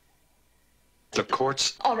 The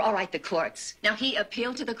courts? All right, the courts. Now, he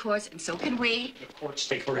appealed to the courts, and so can we. The courts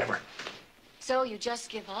take forever. So you just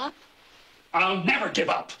give up? I'll never give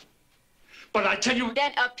up. But I tell you...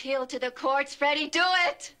 Then appeal to the courts, Freddie. Do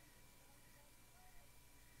it!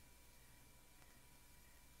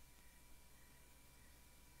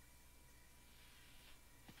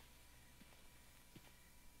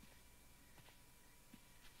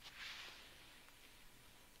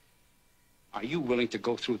 Are you willing to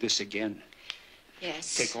go through this again?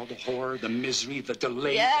 Yes. Take all the horror, the misery, the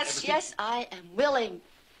delay. Yes, yes, I am willing.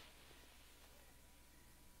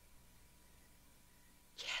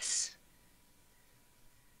 Yes.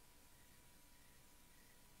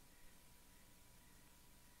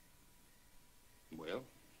 Well,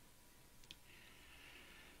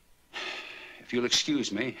 if you'll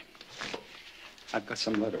excuse me, I've got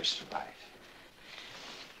some letters to write.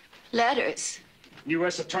 Letters?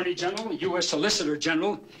 U.S. Attorney General, U.S. Solicitor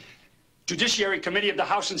General, Judiciary Committee of the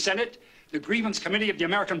House and Senate, the Grievance Committee of the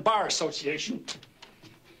American Bar Association.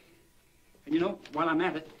 And you know, while I'm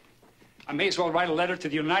at it, I may as well write a letter to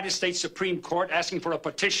the United States Supreme Court asking for a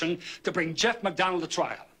petition to bring Jeff McDonald to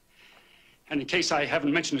trial. And in case I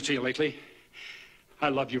haven't mentioned it to you lately, I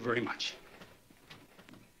love you very much.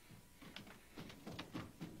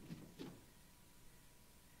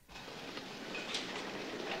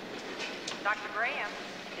 Dr. Graham,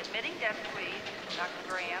 admitting death, please. Dr.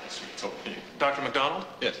 Graham. Oh, Dr. McDonald?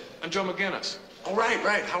 Yes. I'm Joe McGinnis. Oh,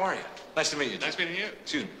 right. How are you? Nice to meet you. Nice meeting you.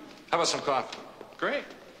 Excuse me. How about some coffee? Great.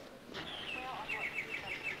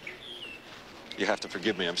 You have to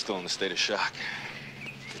forgive me. I'm still in a state of shock.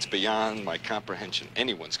 It's beyond my comprehension,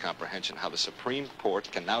 anyone's comprehension, how the Supreme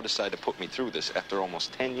Court can now decide to put me through this after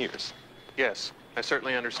almost 10 years. Yes, I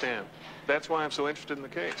certainly understand. That's why I'm so interested in the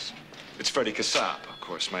case. It's Freddie Kassab, of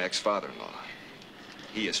course, my ex-father-in-law.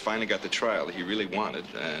 He has finally got the trial he really wanted,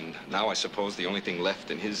 and now I suppose the only thing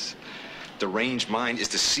left in his deranged mind is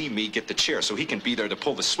to see me get the chair so he can be there to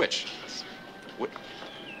pull the switch. Why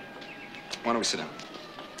don't we sit down?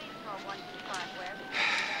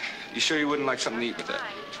 You sure you wouldn't like something to eat with that?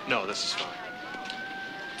 No, this is fine.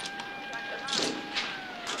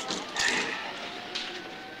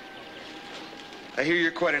 I hear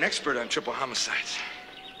you're quite an expert on triple homicides.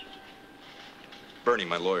 Bernie,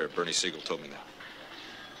 my lawyer, Bernie Siegel, told me that.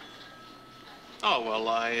 Oh, well,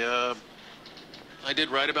 I did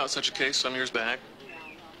write about such a case some years back.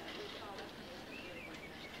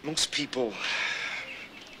 Most people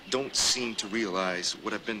don't seem to realize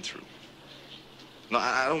what I've been through. No,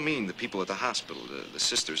 I don't mean the people at the hospital, the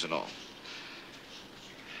sisters and all.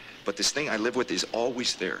 But this thing I live with is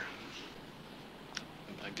always there.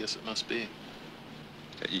 I guess it must be.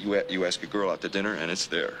 You ask a girl out to dinner, and it's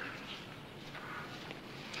there.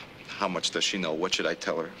 How much does she know? What should I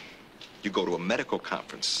tell her? You go to a medical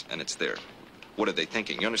conference, and it's there. What are they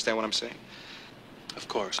thinking? You understand what I'm saying? Of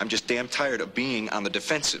course. I'm just damn tired of being on the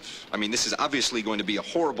defensive. I mean, this is obviously going to be a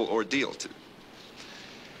horrible ordeal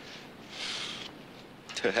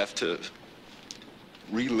to have to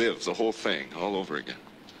relive the whole thing all over again.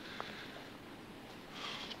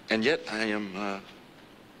 And yet I'm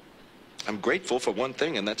grateful for one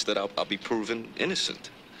thing, and that's that I'll be proven innocent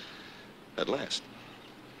at last.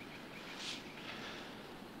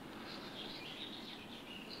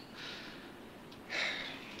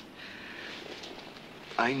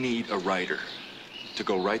 I need a writer to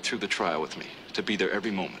go right through the trial with me, to be there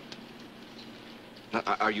every moment. Now,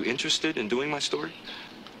 are you interested in doing my story?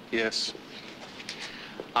 Yes.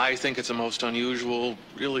 I think it's a most unusual,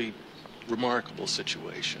 really remarkable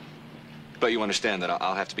situation. But you understand that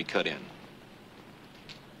I'll have to be cut in.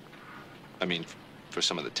 I mean, for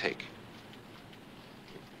some of the take.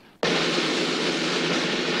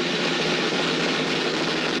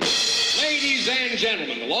 Ladies and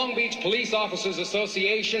gentlemen, the Long Beach Police Officers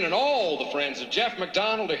Association and all the friends of Jeff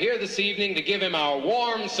McDonald are here this evening to give him our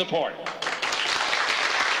warm support.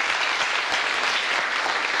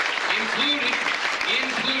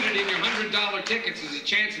 Included in your $100 tickets is a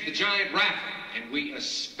chance at the giant raffle. And we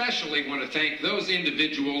especially want to thank those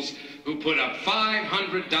individuals who put up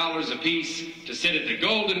 $500 apiece to sit at the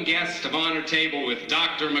golden guest of honor table with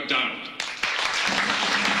Dr. McDonald.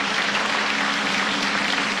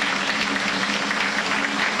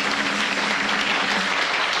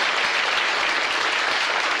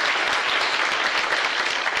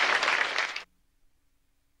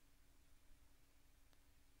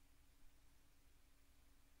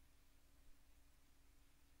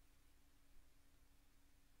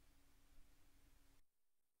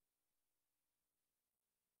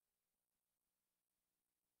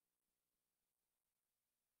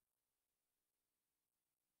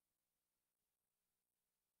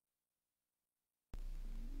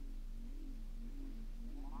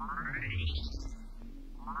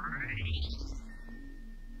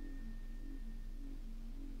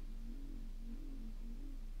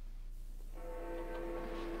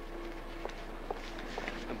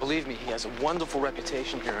 Believe me, he has a wonderful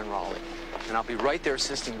reputation here in Raleigh, and I'll be right there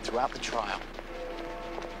assisting him throughout the trial.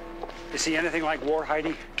 Is he anything like War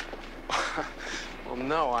Heidi? Well,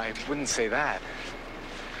 no, I wouldn't say that.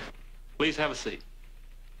 Please have a seat.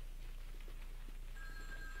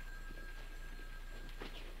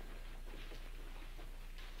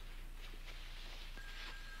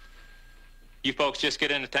 You folks just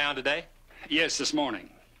get into town today? Yes, this morning.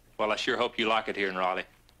 Well, I sure hope you like it here in Raleigh.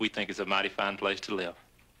 We think it's a mighty fine place to live.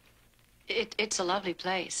 It's a lovely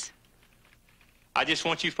place. I just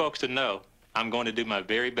want you folks to know I'm going to do my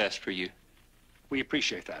very best for you. We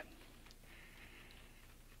appreciate that.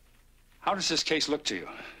 How does this case look to you?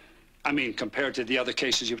 I mean, compared to the other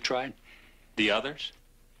cases you've tried? The others?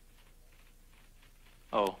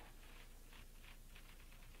 Oh.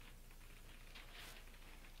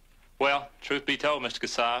 Well, truth be told, Mr.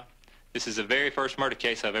 Kasai, this is the very first murder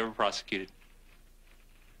case I've ever prosecuted.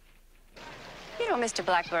 You know, Mr.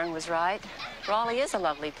 Blackburn was right. Raleigh is a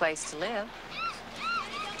lovely place to live.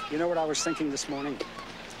 You know what I was thinking this morning?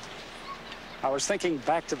 I was thinking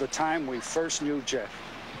back to the time we first knew Jeff.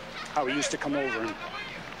 How he used to come over and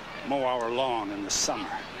mow our lawn in the summer.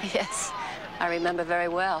 Yes, I remember very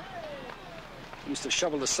well. He used to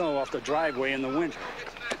shovel the snow off the driveway in the winter.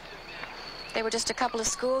 They were just a couple of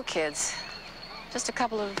school kids. Just a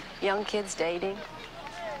couple of young kids dating.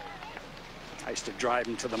 I used to drive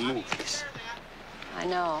him to the movies. I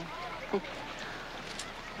know.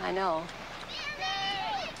 I know.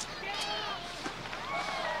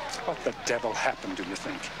 What the devil happened, do you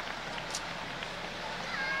think?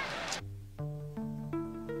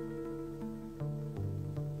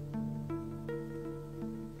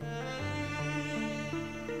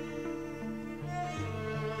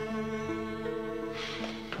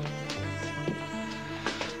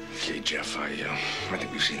 Okay, Jeff, I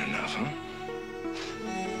think we've seen enough, huh?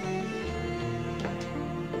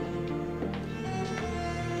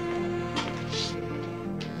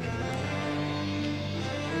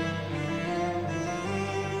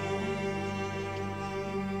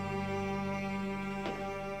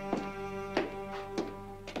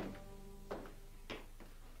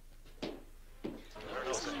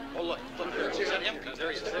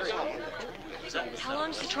 How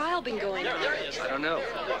long's the trial been going on? I don't know.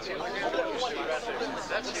 That's him.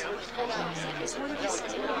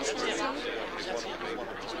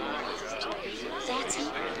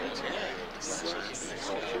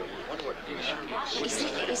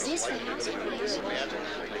 Is this the house?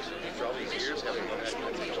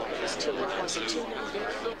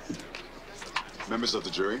 Members of the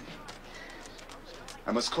jury,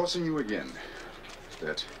 I must caution you again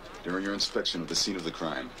that during your inspection of the scene of the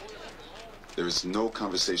crime, there is no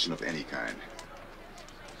conversation of any kind.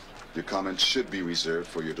 Your comments should be reserved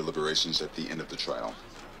for your deliberations at the end of the trial.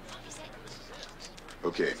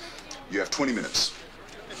 Okay, you have 20 minutes.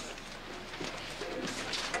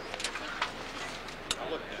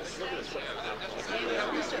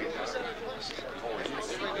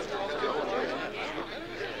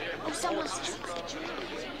 Oh, someone's...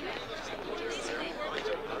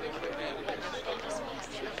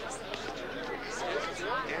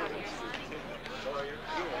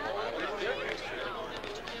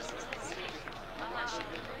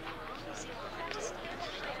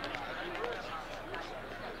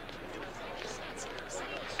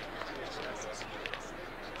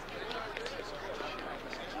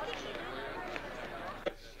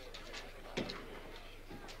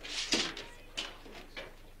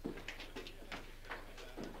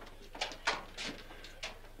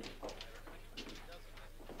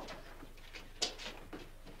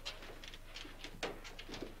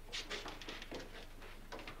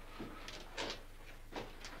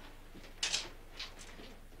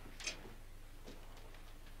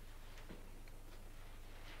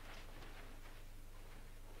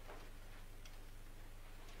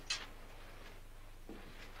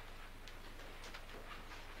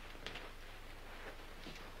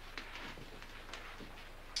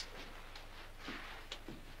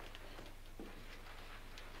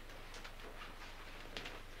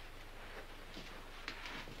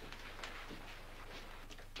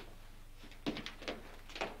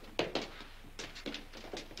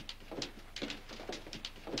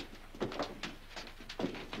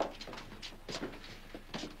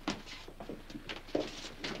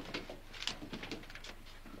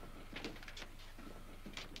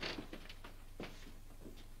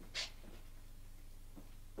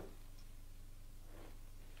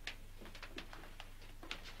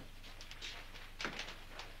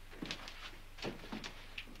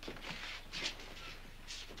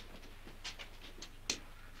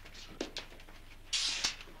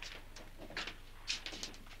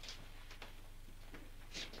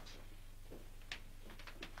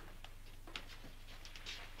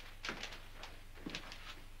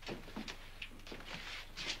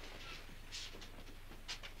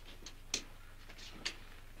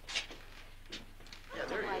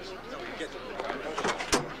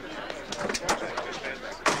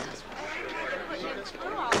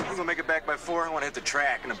 I'm gonna make it back by 4. I want to hit the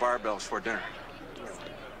track and the barbells before dinner.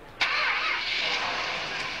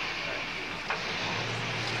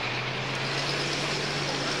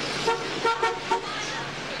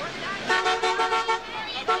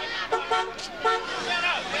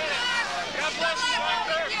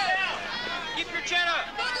 Keep your chin up.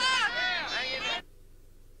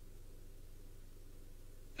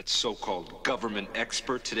 That so-called government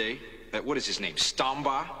expert today, what is his name,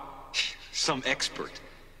 Stombaugh? Some expert.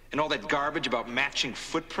 And all that garbage about matching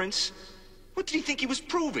footprints? What did he think he was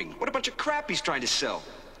proving? What a bunch of crap he's trying to sell.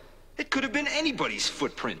 It could have been anybody's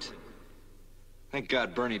footprint. Thank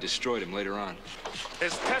God Bernie destroyed him later on.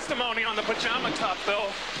 His testimony on the pajama top, though,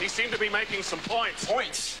 he seemed to be making some points.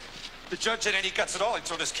 Points? The judge had any guts at all. He'd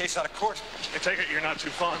throw this case out of court. I take it you're not too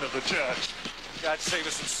fond of the judge. God save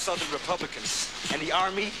us from Southern Republicans. And the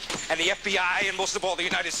Army, and the FBI, and most of all, the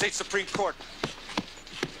United States Supreme Court.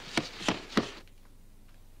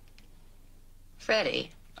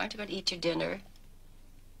 Freddie, aren't you going to eat your dinner?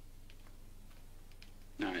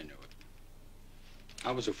 I knew it.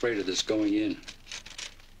 I was afraid of this going in.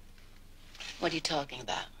 What are you talking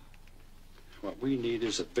about? What we need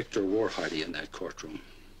is a Victor Warhardy in that courtroom.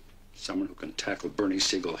 Someone who can tackle Bernie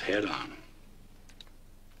Siegel head on.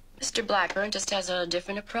 Mr. Blackburn just has a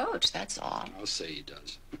different approach, that's all. I'll say he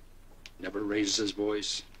does. Never raises his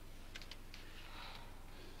voice.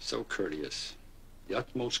 So courteous. The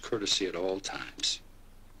utmost courtesy at all times.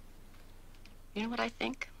 You know what I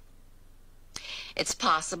think? It's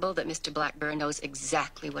possible that Mr. Blackburn knows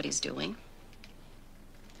exactly what he's doing.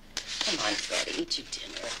 Come on, Freddie, eat your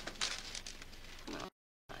dinner. Come on.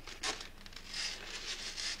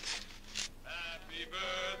 Happy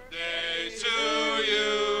birthday to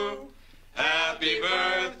you. Happy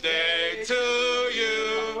birthday to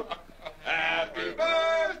you. Happy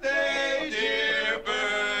birthday, dear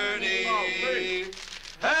Bernie.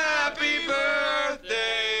 Happy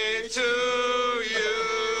birthday to you.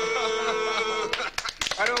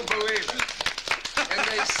 I don't believe it. And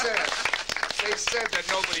they said that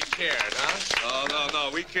nobody cared, huh? Oh, no,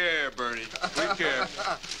 we care, Bernie. We care.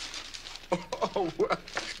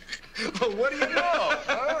 What do you know,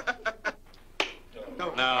 huh? No.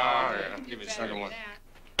 Give me the second one.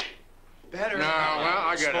 better. No, well,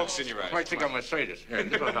 I got Smoke's in your eyes. I think I'm gonna say this. Here,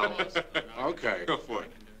 this will help. Okay. Go for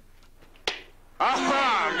it.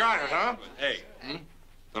 Aha! Got it, huh? Hey,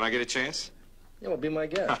 when I get a chance? Yeah, well, be my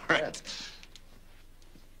guest. All right.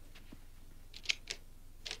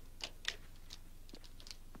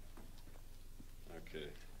 Okay.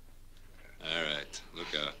 All right. Look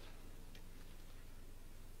out.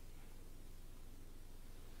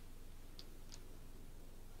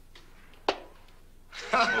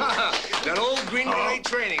 That old green grenade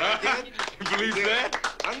training, huh? You believe that?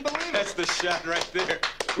 Unbelievable. That's the shot right there.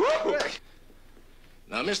 Woo!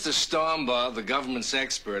 Now, Mr. Stormbaugh, the government's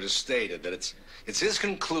expert, has stated that it's his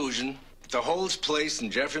conclusion that the holes placed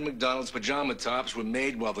in Jeffrey McDonald's pajama tops were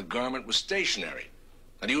made while the garment was stationary.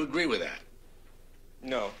 Now, do you agree with that?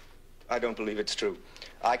 No, I don't believe it's true.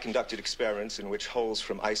 I conducted experiments in which holes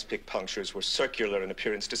from ice pick punctures were circular in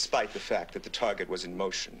appearance despite the fact that the target was in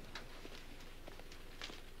motion.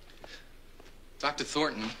 Dr.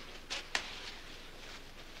 Thornton,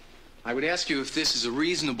 I would ask you if this is a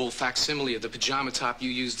reasonable facsimile of the pajama top you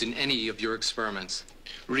used in any of your experiments.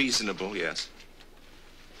 Reasonable, yes.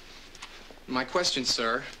 My question,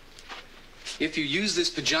 sir, if you use this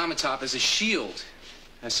pajama top as a shield,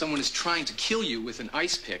 as someone is trying to kill you with an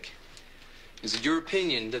ice pick, is it your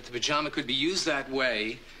opinion that the pajama could be used that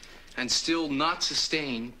way and still not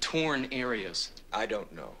sustain torn areas? I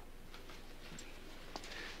don't know.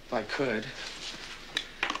 If I could,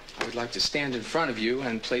 I would like to stand in front of you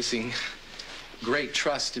and, placing great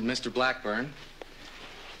trust in Mr. Blackburn,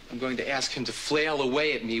 I'm going to ask him to flail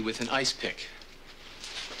away at me with an ice pick.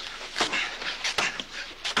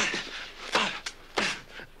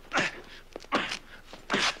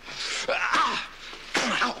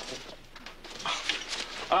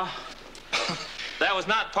 That was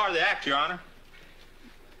not part of the act, Your Honor.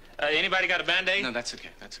 Anybody got a Band-Aid? No, that's okay.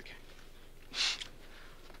 That's okay.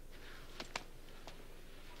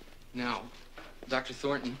 Now, Dr.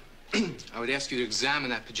 Thornton, I would ask you to examine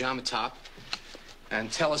that pajama top and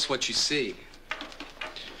tell us what you see.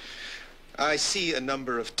 I see a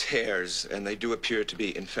number of tears, and they do appear to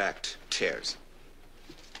be, in fact, tears.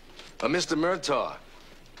 Mr. Murtaugh,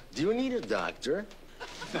 do you need a doctor?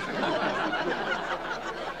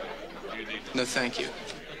 No, thank you.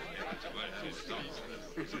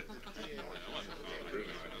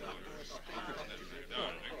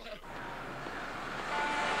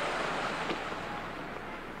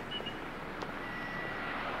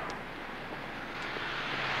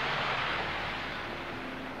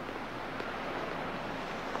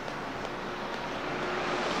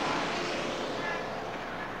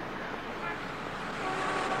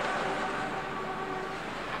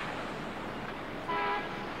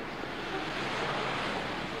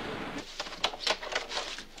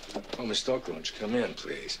 Oh, Miss Stokely, won't you come in,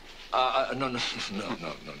 please? No.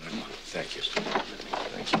 Thank you.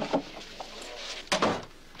 Thank you.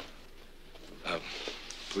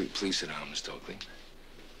 Please sit down, Miss Stokely.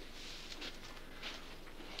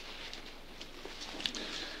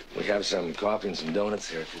 We have some coffee and some donuts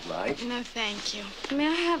here, if you'd like. No, thank you. May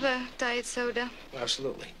I have a diet soda?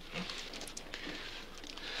 Absolutely.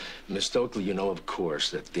 Miss Stokely, you know, of course,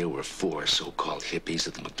 that there were 4 so-called hippies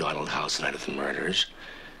at the McDonald house the night of the murders.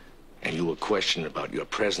 And you were questioned about your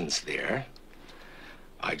presence there.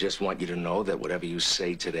 I just want you to know that whatever you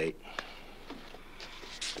say today...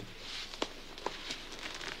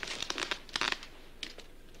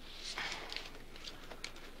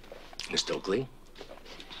 Miss Stokely?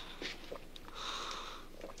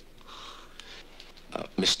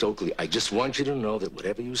 Miss Stokely, I just want you to know that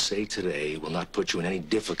whatever you say today will not put you in any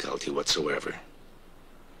difficulty whatsoever.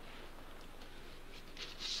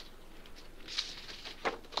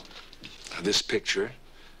 This picture,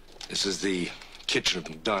 this is the kitchen of the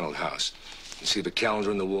McDonald house. You see the calendar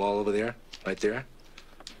on the wall over there? Right there?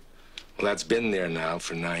 Well, that's been there now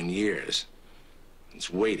for 9 years. It's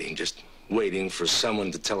waiting, just waiting for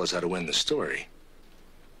someone to tell us how to end the story.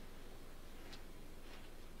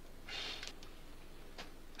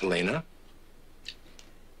 Elena?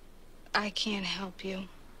 I can't help you.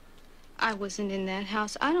 I wasn't in that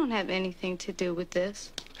house. I don't have anything to do with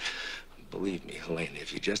this. Believe me, Helena,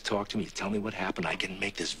 if you just talk to me, tell me what happened, I can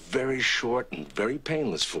make this very short and very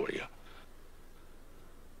painless for you.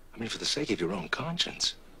 I mean, for the sake of your own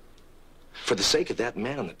conscience. For the sake of that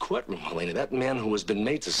man in the courtroom, Helena, that man who has been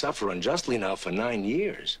made to suffer unjustly now for 9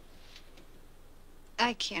 years.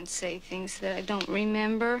 I can't say things that I don't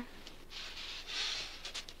remember.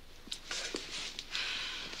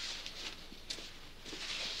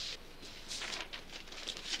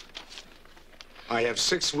 I have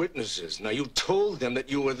 6 witnesses. Now, you told them that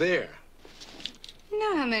you were there. You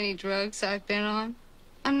know how many drugs I've been on?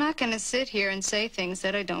 I'm not going to sit here and say things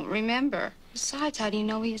that I don't remember. Besides, how do you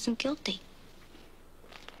know he isn't guilty?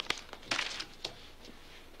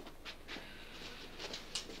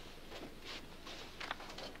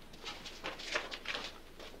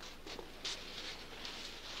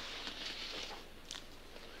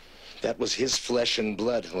 That was his flesh and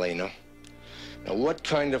blood, Helena. Now, what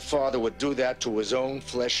kind of father would do that to his own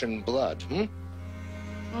flesh and blood, hmm?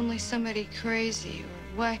 Only somebody crazy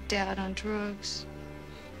or whacked out on drugs.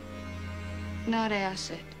 Not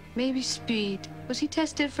acid. Maybe speed. Was he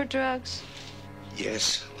tested for drugs?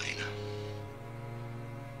 Yes, Helena.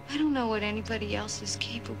 I don't know what anybody else is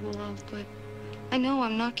capable of, but I know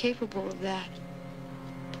I'm not capable of that.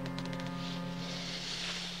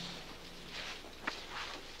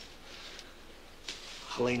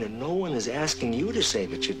 Helena, no one is asking you to say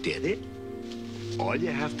that you did it. All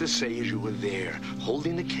you have to say is you were there,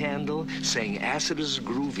 holding the candle, saying acid is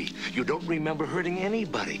groovy. You don't remember hurting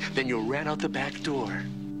anybody. Then you ran out the back door.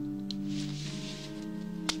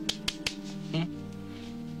 Hmm?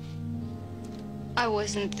 I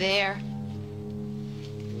wasn't there.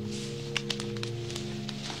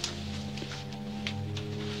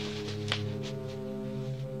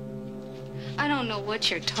 I don't know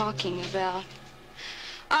what you're talking about.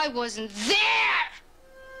 I wasn't there!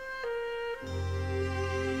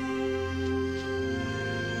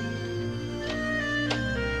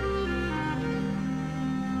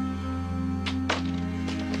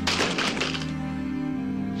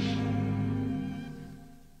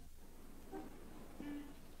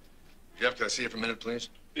 Jeff, can I see you for a minute, please?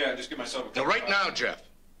 Yeah, just give myself a Now, right now, Jeff.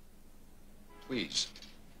 Please.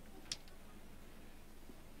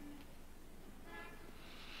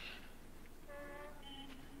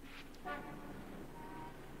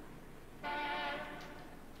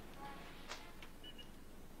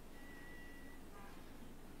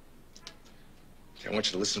 I want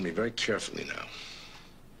you to listen to me very carefully now.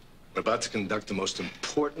 We're about to conduct the most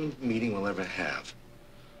important meeting we'll ever have.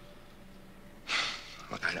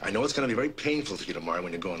 I know it's going to be very painful for you tomorrow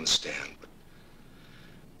when you go on the stand,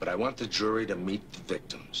 but I want the jury to meet the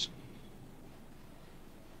victims.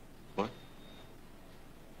 What?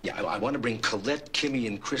 Yeah, I want to bring Colette, Kimmy,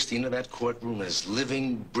 and Christy into that courtroom as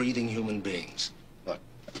living, breathing human beings. Look,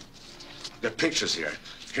 I've got pictures here.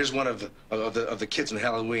 Here's one of the kids in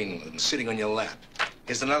Halloween sitting on your lap.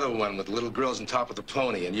 Here's another one with the little girls on top of the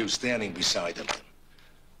pony and you standing beside them.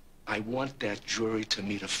 I want that jury to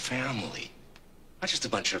meet a family, not just a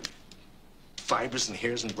bunch of fibers and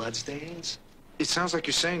hairs and bloodstains. It sounds like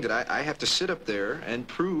you're saying that I have to sit up there and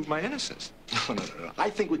prove my innocence. No. I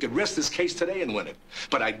think we could rest this case today and win it.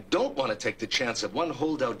 But I don't want to take the chance of one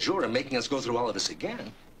holdout juror making us go through all of this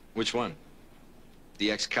again. Which one?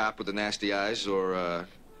 The ex-cop with the nasty eyes, or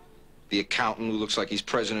the accountant who looks like he's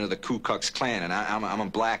president of the Ku Klux Klan, and I'm a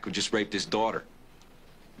black who just raped his daughter?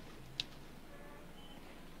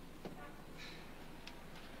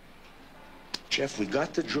 Jeff, we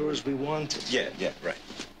got the jurors we wanted. Yeah, right.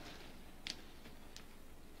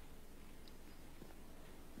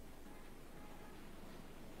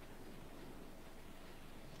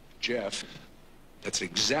 Jeff, that's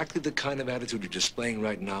exactly the kind of attitude you're displaying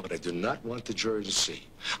right now that I do not want the jury to see.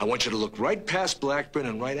 I want you to look right past Blackburn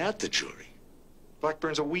and right at the jury.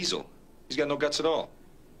 Blackburn's a weasel. He's got no guts at all.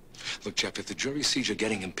 Look, Jeff, if the jury sees you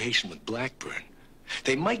getting impatient with Blackburn,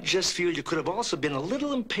 they might just feel you could have also been a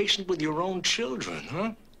little impatient with your own children,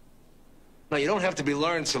 huh? Now, you don't have to be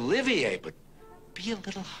Laurence Olivier, but be a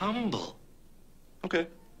little humble. Okay.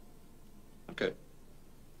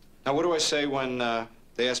 Now, what do I say when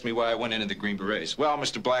they ask me why I went into the Green Berets? Well,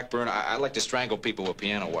 Mr. Blackburn, I like to strangle people with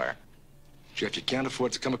piano wire. Jeff, you can't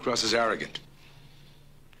afford to come across as arrogant.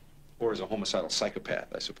 Or as a homicidal psychopath,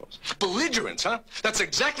 I suppose. Belligerence, huh? That's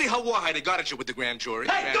exactly how Warheide got at you with the grand jury.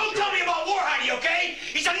 Hey, don't tell me about Warheide, okay?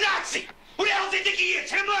 He's a Nazi! Who the hell does he think he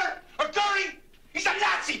is, Himmler? Or Goering? He's a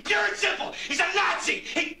Nazi, pure and simple! He's a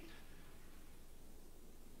Nazi!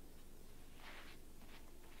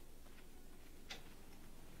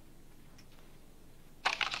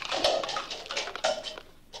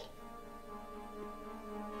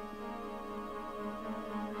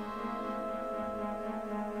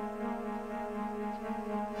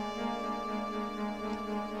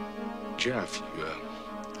 Jeff,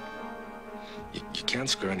 you can't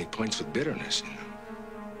score any points with bitterness, you know.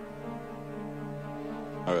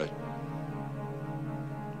 All right.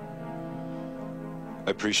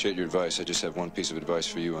 I appreciate your advice. I just have one piece of advice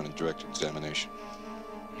for you on a direct examination.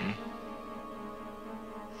 Hmm?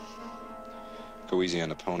 Go easy on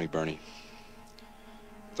the pony, Bernie.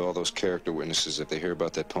 With all those character witnesses, if they hear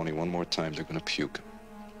about that pony one more time, they're gonna puke.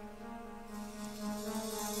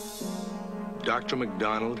 Dr.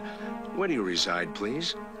 McDonald, where do you reside,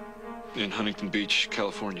 please? In Huntington Beach,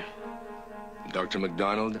 California. Dr.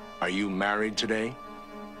 McDonald, are you married today?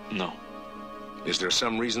 No. Is there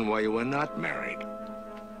some reason why you are not married?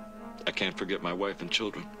 I can't forget my wife and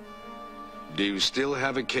children. Do you still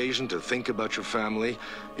have occasion to think about your family,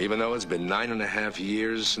 even though it's been 9.5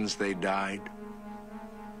 years since they died?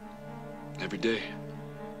 Every day.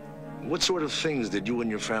 What sort of things did you and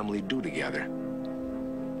your family do together?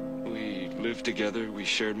 We lived together. We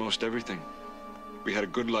shared most everything. We had a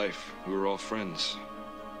good life. We were all friends.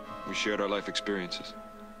 We shared our life experiences.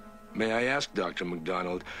 May I ask, Dr.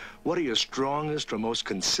 McDonald, what are your strongest or most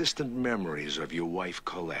consistent memories of your wife,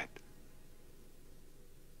 Colette?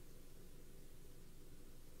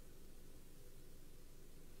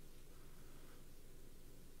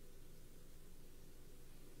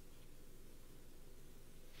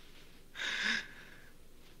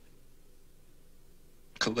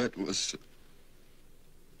 Colette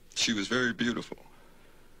she was very beautiful.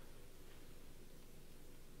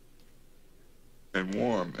 And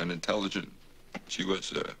warm and intelligent. She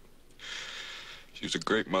was a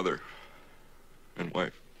great mother and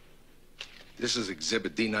wife. This is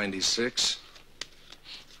Exhibit D96.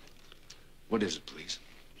 What is it, please?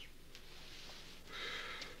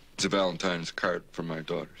 It's a Valentine's card from my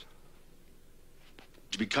daughters.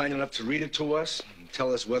 Would you be kind enough to read it to us and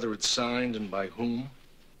tell us whether it's signed and by whom?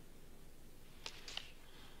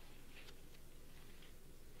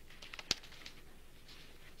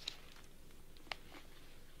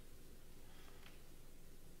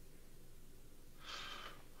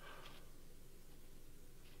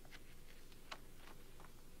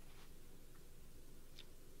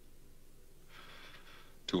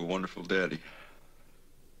 To a wonderful daddy.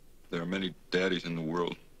 There are many daddies in the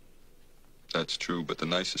world. That's true, but the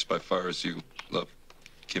nicest by far is you. Love,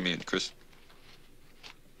 Kimmy and Chris.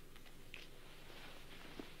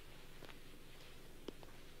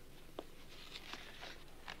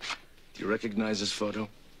 Do you recognize this photo?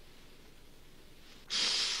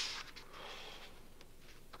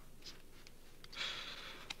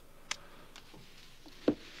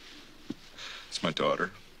 It's my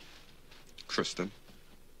daughter, Kristen.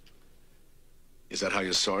 Is that how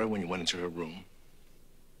you saw her when you went into her room?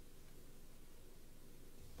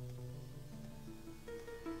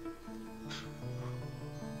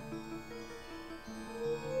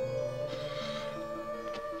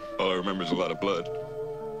 All I remember is a lot of blood.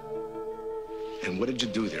 And what did you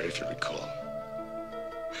do there, if you recall?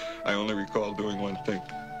 I only recall doing one thing.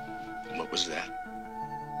 What was that?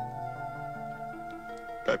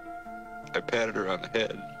 I patted her on the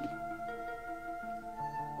head.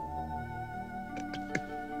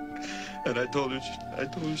 And I told her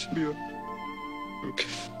she'd be okay.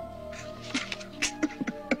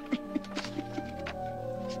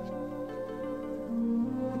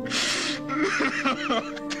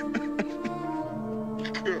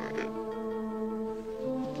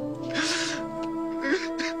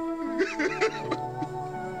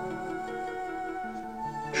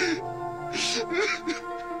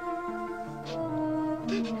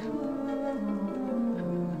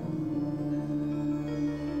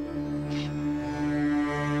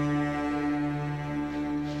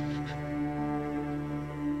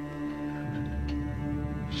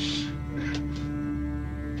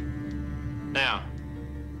 Now,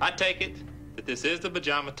 I take it that this is the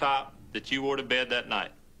pajama top that you wore to bed that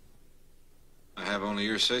night. I have only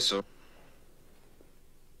your say-so.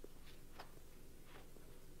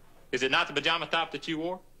 Is it not the pajama top that you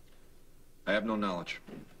wore? I have no knowledge.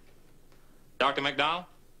 Dr. McDonald,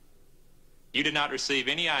 you did not receive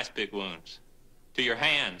any ice pick wounds to your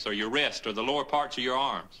hands or your wrist or the lower parts of your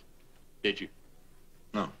arms, did you?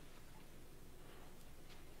 No.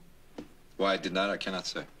 Why I did not, I cannot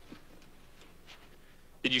say.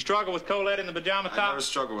 Did you struggle with Colette in the pajama top? I never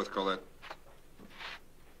struggled with Colette.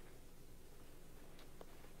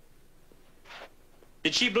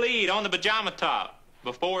 Did she bleed on the pajama top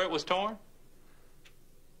before it was torn?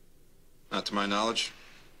 Not to my knowledge.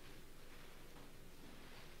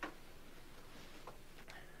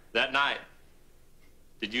 That night,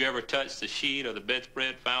 did you ever touch the sheet or the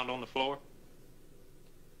bedspread found on the floor?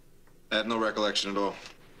 I have no recollection at all.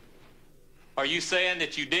 Are you saying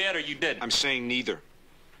that you did or you didn't? I'm saying neither.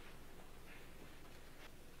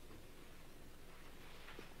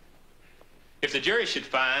 If the jury should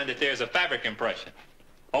find that there's a fabric impression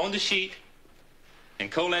on the sheet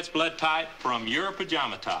and Colette's blood type from your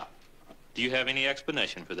pajama top, do you have any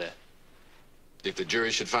explanation for that? If the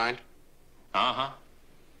jury should find? Uh-huh.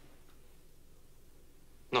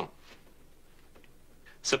 No.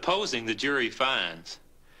 Supposing the jury finds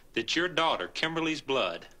that your daughter, Kimberly's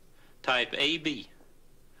blood, type AB,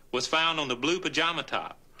 was found on the blue pajama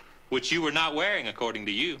top, which you were not wearing, according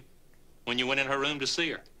to you, when you went in her room to see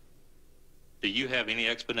her. Do you have any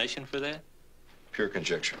explanation for that? Pure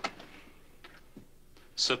conjecture.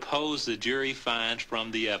 Suppose the jury finds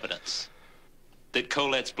from the evidence that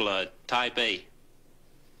Colette's blood, type A,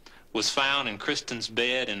 was found in Kristen's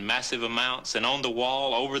bed in massive amounts and on the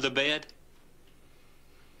wall over the bed.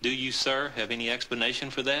 Do you, sir, have any explanation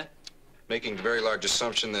for that? Making the very large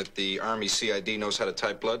assumption that the Army CID knows how to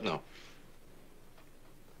type blood? No.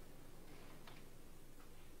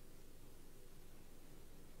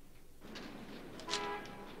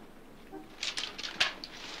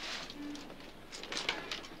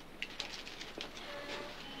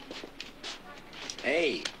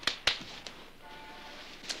 Hey.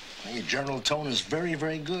 Your general tone is very,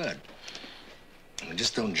 very good. I mean,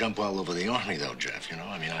 just don't jump all over the Army, though, Jeff, you know?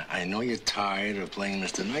 I mean, I know you're tired of playing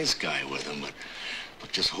Mr. Nice Guy with him,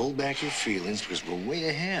 but just hold back your feelings because we're way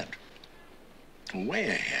ahead. Way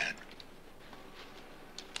ahead.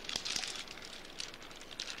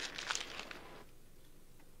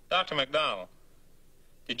 Dr. McDonald,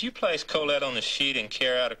 did you place Colette on the sheet and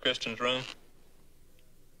carry out of Kristen's room?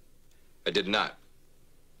 I did not.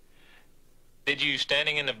 Did you,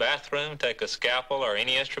 standing in the bathroom, take a scalpel or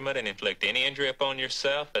any instrument and inflict any injury upon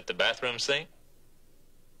yourself at the bathroom sink?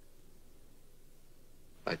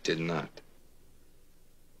 I did not.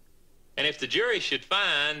 And if the jury should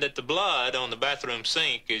find that the blood on the bathroom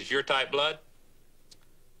sink is your type blood,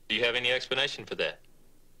 do you have any explanation for that?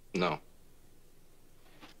 No.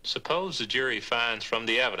 Suppose the jury finds from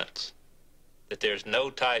the evidence that there's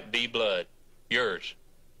no type B blood, yours,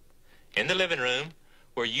 in the living room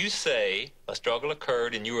where you say a struggle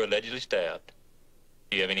occurred and you were allegedly stabbed.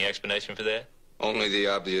 Do you have any explanation for that? Only the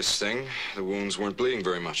obvious thing. The wounds weren't bleeding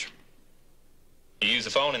very much. You used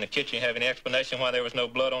the phone in the kitchen. You have any explanation why there was no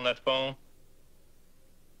blood on that phone?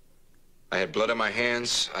 I had blood on my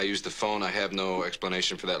hands. I used the phone. I have no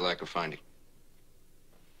explanation for that lack of finding.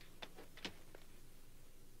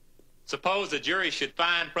 Suppose the jury should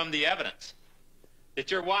find from the evidence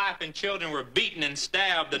that your wife and children were beaten and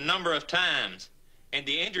stabbed a number of times, and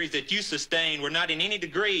the injuries that you sustained were not in any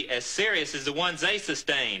degree as serious as the ones they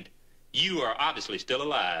sustained. You are obviously still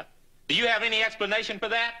alive. Do you have any explanation for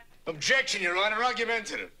that? Objection, Your Honor.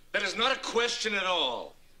 Argumentative. That is not a question at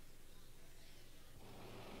all.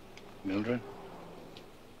 Mildred?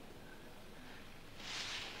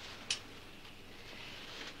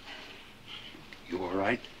 You all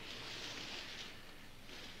right?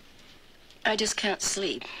 I just can't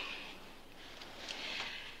sleep.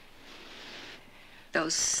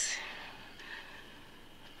 Those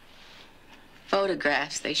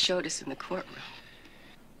photographs they showed us in the courtroom.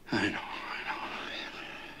 I know.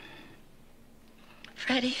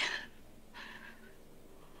 Freddie,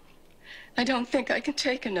 I don't think I can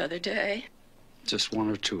take another day. Just one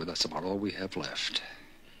or two. That's about all we have left.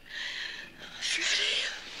 Freddie.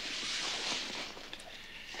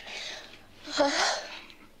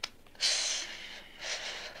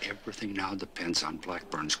 Everything now depends on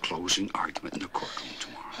Blackburn's closing argument in the courtroom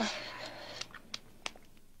tomorrow.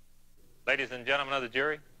 Ladies and gentlemen of the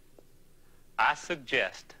jury, I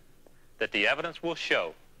suggest that the evidence will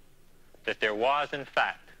show that there was, in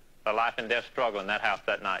fact, a life and death struggle in that house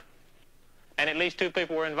that night. And at least two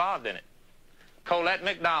people were involved in it. Colette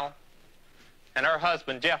McDonald and her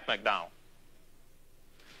husband, Jeff McDonald.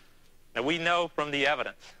 Now, we know from the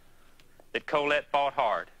evidence that Colette fought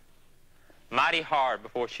hard, mighty hard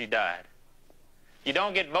before she died. You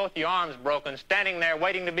don't get both your arms broken standing there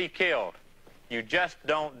waiting to be killed. You just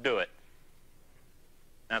don't do it.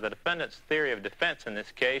 Now, the defendant's theory of defense in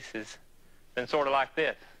this case has been sort of like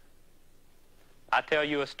this. I tell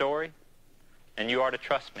you a story, and you are to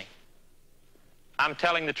trust me. I'm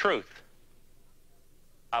telling the truth.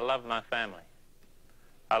 I love my family.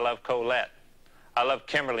 I love Colette. I love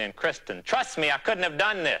Kimberly and Kristen. Trust me, I couldn't have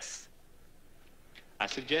done this. I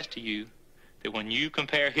suggest to you that when you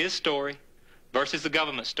compare his story versus the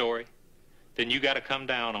government story, then you got to come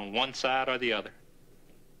down on one side or the other.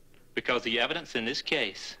 Because the evidence in this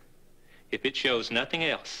case, if it shows nothing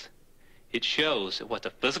else, it shows that what the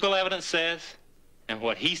physical evidence says and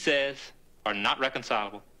what he says are not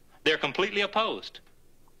reconcilable. They're completely opposed.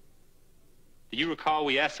 Do you recall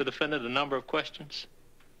we asked the defendant a number of questions?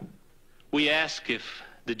 We asked if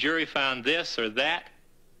the jury found this or that.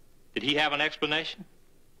 Did he have an explanation?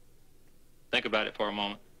 Think about it for a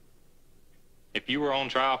moment. If you were on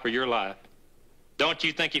trial for your life, don't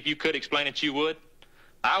you think if you could explain it, you would?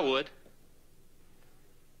 I would.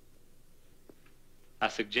 I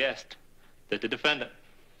suggest that the defendant,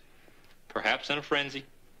 perhaps in a frenzy,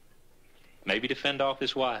 maybe to fend off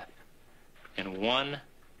his wife, in one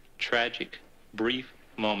tragic, brief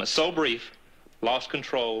moment. So brief, lost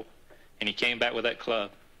control, and he came back with that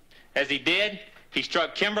club. As he did, he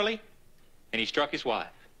struck Kimberly, and he struck his wife.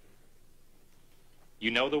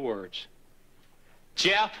 You know the words.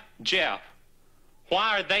 Jeff, Jeff,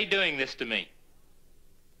 why are they doing this to me?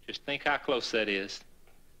 Just think how close that is.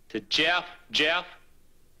 To Jeff, Jeff,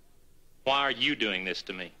 why are you doing this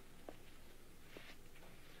to me?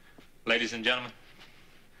 Ladies and gentlemen,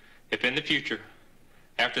 if in the future,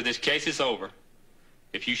 after this case is over,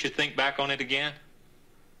 if you should think back on it again,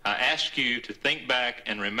 I ask you to think back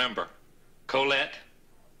and remember Colette,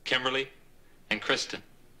 Kimberly, and Kristen.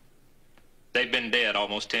 They've been dead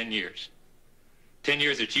almost 10 years. 10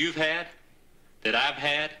 years that you've had, that I've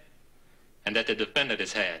had, and that the defendant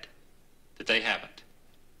has had, that they haven't.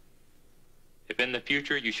 If in the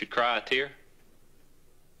future you should cry a tear,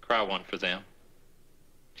 cry one for them.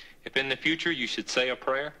 If in the future you should say a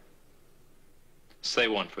prayer, say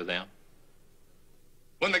one for them.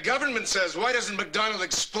 When the government says, why doesn't McDonald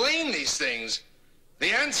explain these things?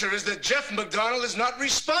 The answer is that Jeff McDonald is not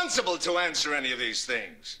responsible to answer any of these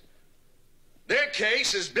things. Their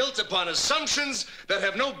case is built upon assumptions that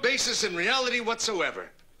have no basis in reality whatsoever.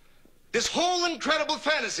 This whole incredible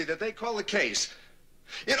fantasy that they call a case,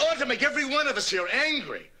 it ought to make every one of us here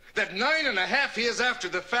angry that 9.5 years after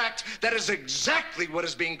the fact, that is exactly what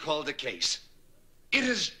is being called a case. It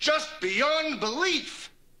is just beyond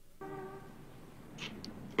belief.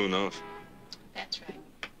 Who knows? That's right.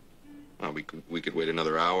 Well, we could wait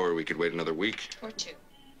another hour, or we could wait another week. Or two.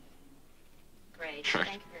 Great. Sure.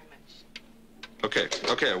 Thank you very much.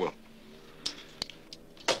 Okay, I will.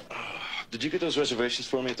 Did you get those reservations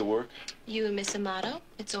for me at the work? You and Miss Amato,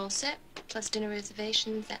 it's all set, plus dinner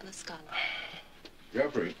reservations at La Scala.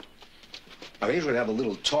 Jeffrey, I think we should have a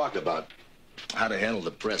little talk about how to handle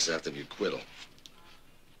the press after the acquittal.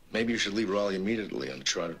 Maybe you should leave Raleigh immediately on the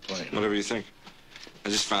chartered plane. Whatever you think. I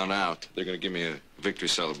just found out they're going to give me a victory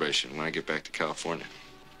celebration when I get back to California.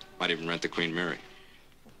 Might even rent the Queen Mary.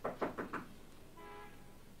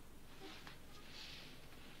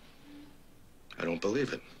 I don't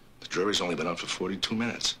believe it. The jury's only been out for 42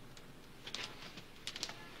 minutes.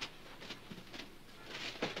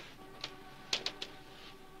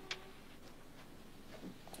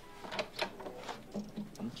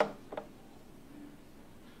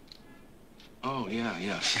 Oh,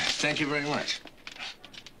 yeah. Thank you very much.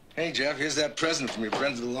 Hey, Jeff, here's that present from your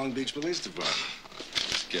friends at the Long Beach Police Department.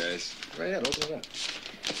 Guys. Right ahead, open it up.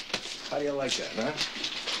 How do you like that, huh?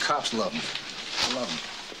 Cops love them. Love them.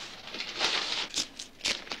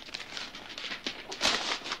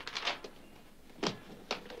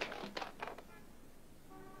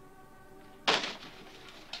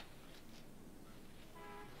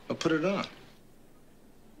 Well, put it on.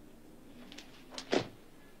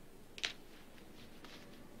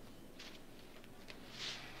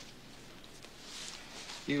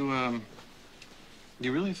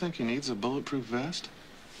 You really think he needs a bulletproof vest?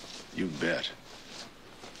 You bet.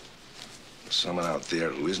 There's someone out there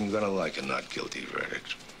who isn't gonna like a not guilty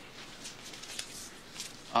verdict.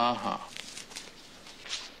 Uh-huh.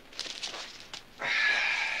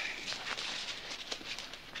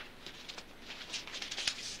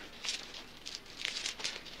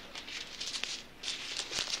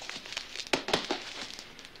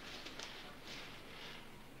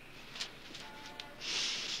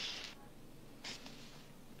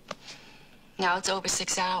 Now it's over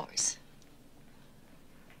 6 hours.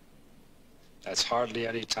 That's hardly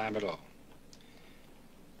any time at all.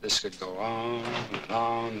 This could go on and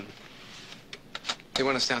on. They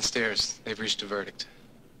want us downstairs. They've reached a verdict.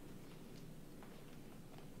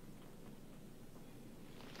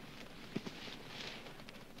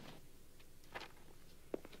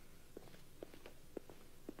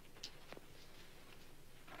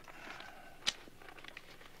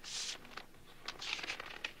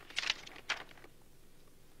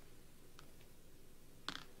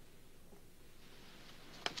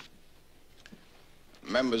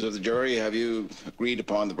 Members of the jury, have you agreed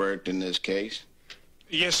upon the verdict in this case?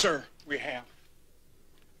 Yes, sir, we have.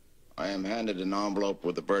 I am handed an envelope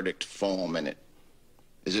with the verdict form in it.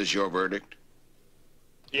 Is this your verdict?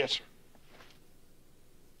 Yes, sir.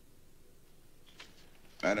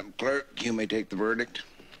 Madam Clerk, you may take the verdict.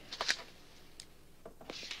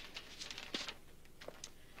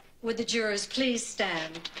 Would the jurors please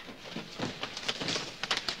stand?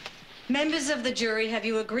 Members of the jury, have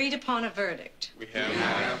you agreed upon a verdict? We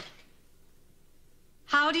have.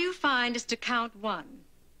 How do you find as to count 1?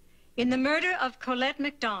 In the murder of Colette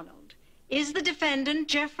McDonald, is the defendant,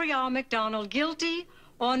 Jeffrey R. McDonald, guilty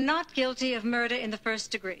or not guilty of murder in the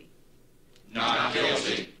first degree? Not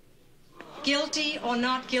guilty. Guilty or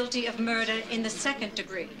not guilty of murder in the second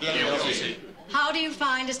degree? Guilty. How do you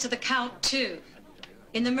find as to the count 2?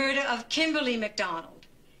 In the murder of Kimberly McDonald,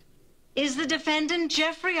 is the defendant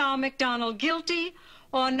Jeffrey R. McDonald guilty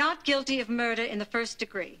or not guilty of murder in the first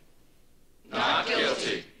degree? Not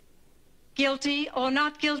guilty. Guilty or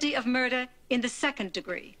not guilty of murder in the second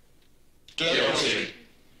degree? Guilty.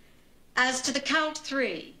 As to the count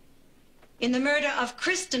 3, in the murder of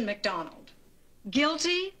Kristen McDonald,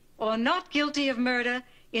 guilty or not guilty of murder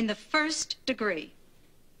in the first degree?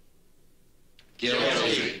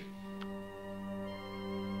 Guilty.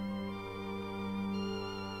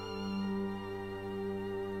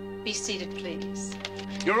 Be seated, please.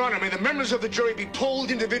 Your Honor, may the members of the jury be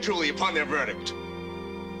polled individually upon their verdict.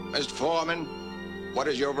 Mr. Foreman, what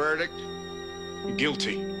is your verdict?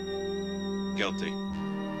 Guilty. Guilty.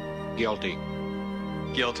 Guilty.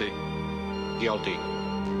 Guilty. Guilty.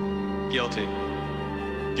 Guilty.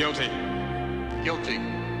 Guilty. Guilty.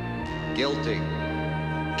 Guilty. Guilty.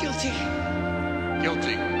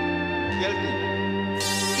 Guilty.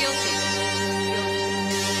 Guilty.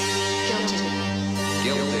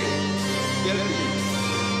 Guilty. Guilty.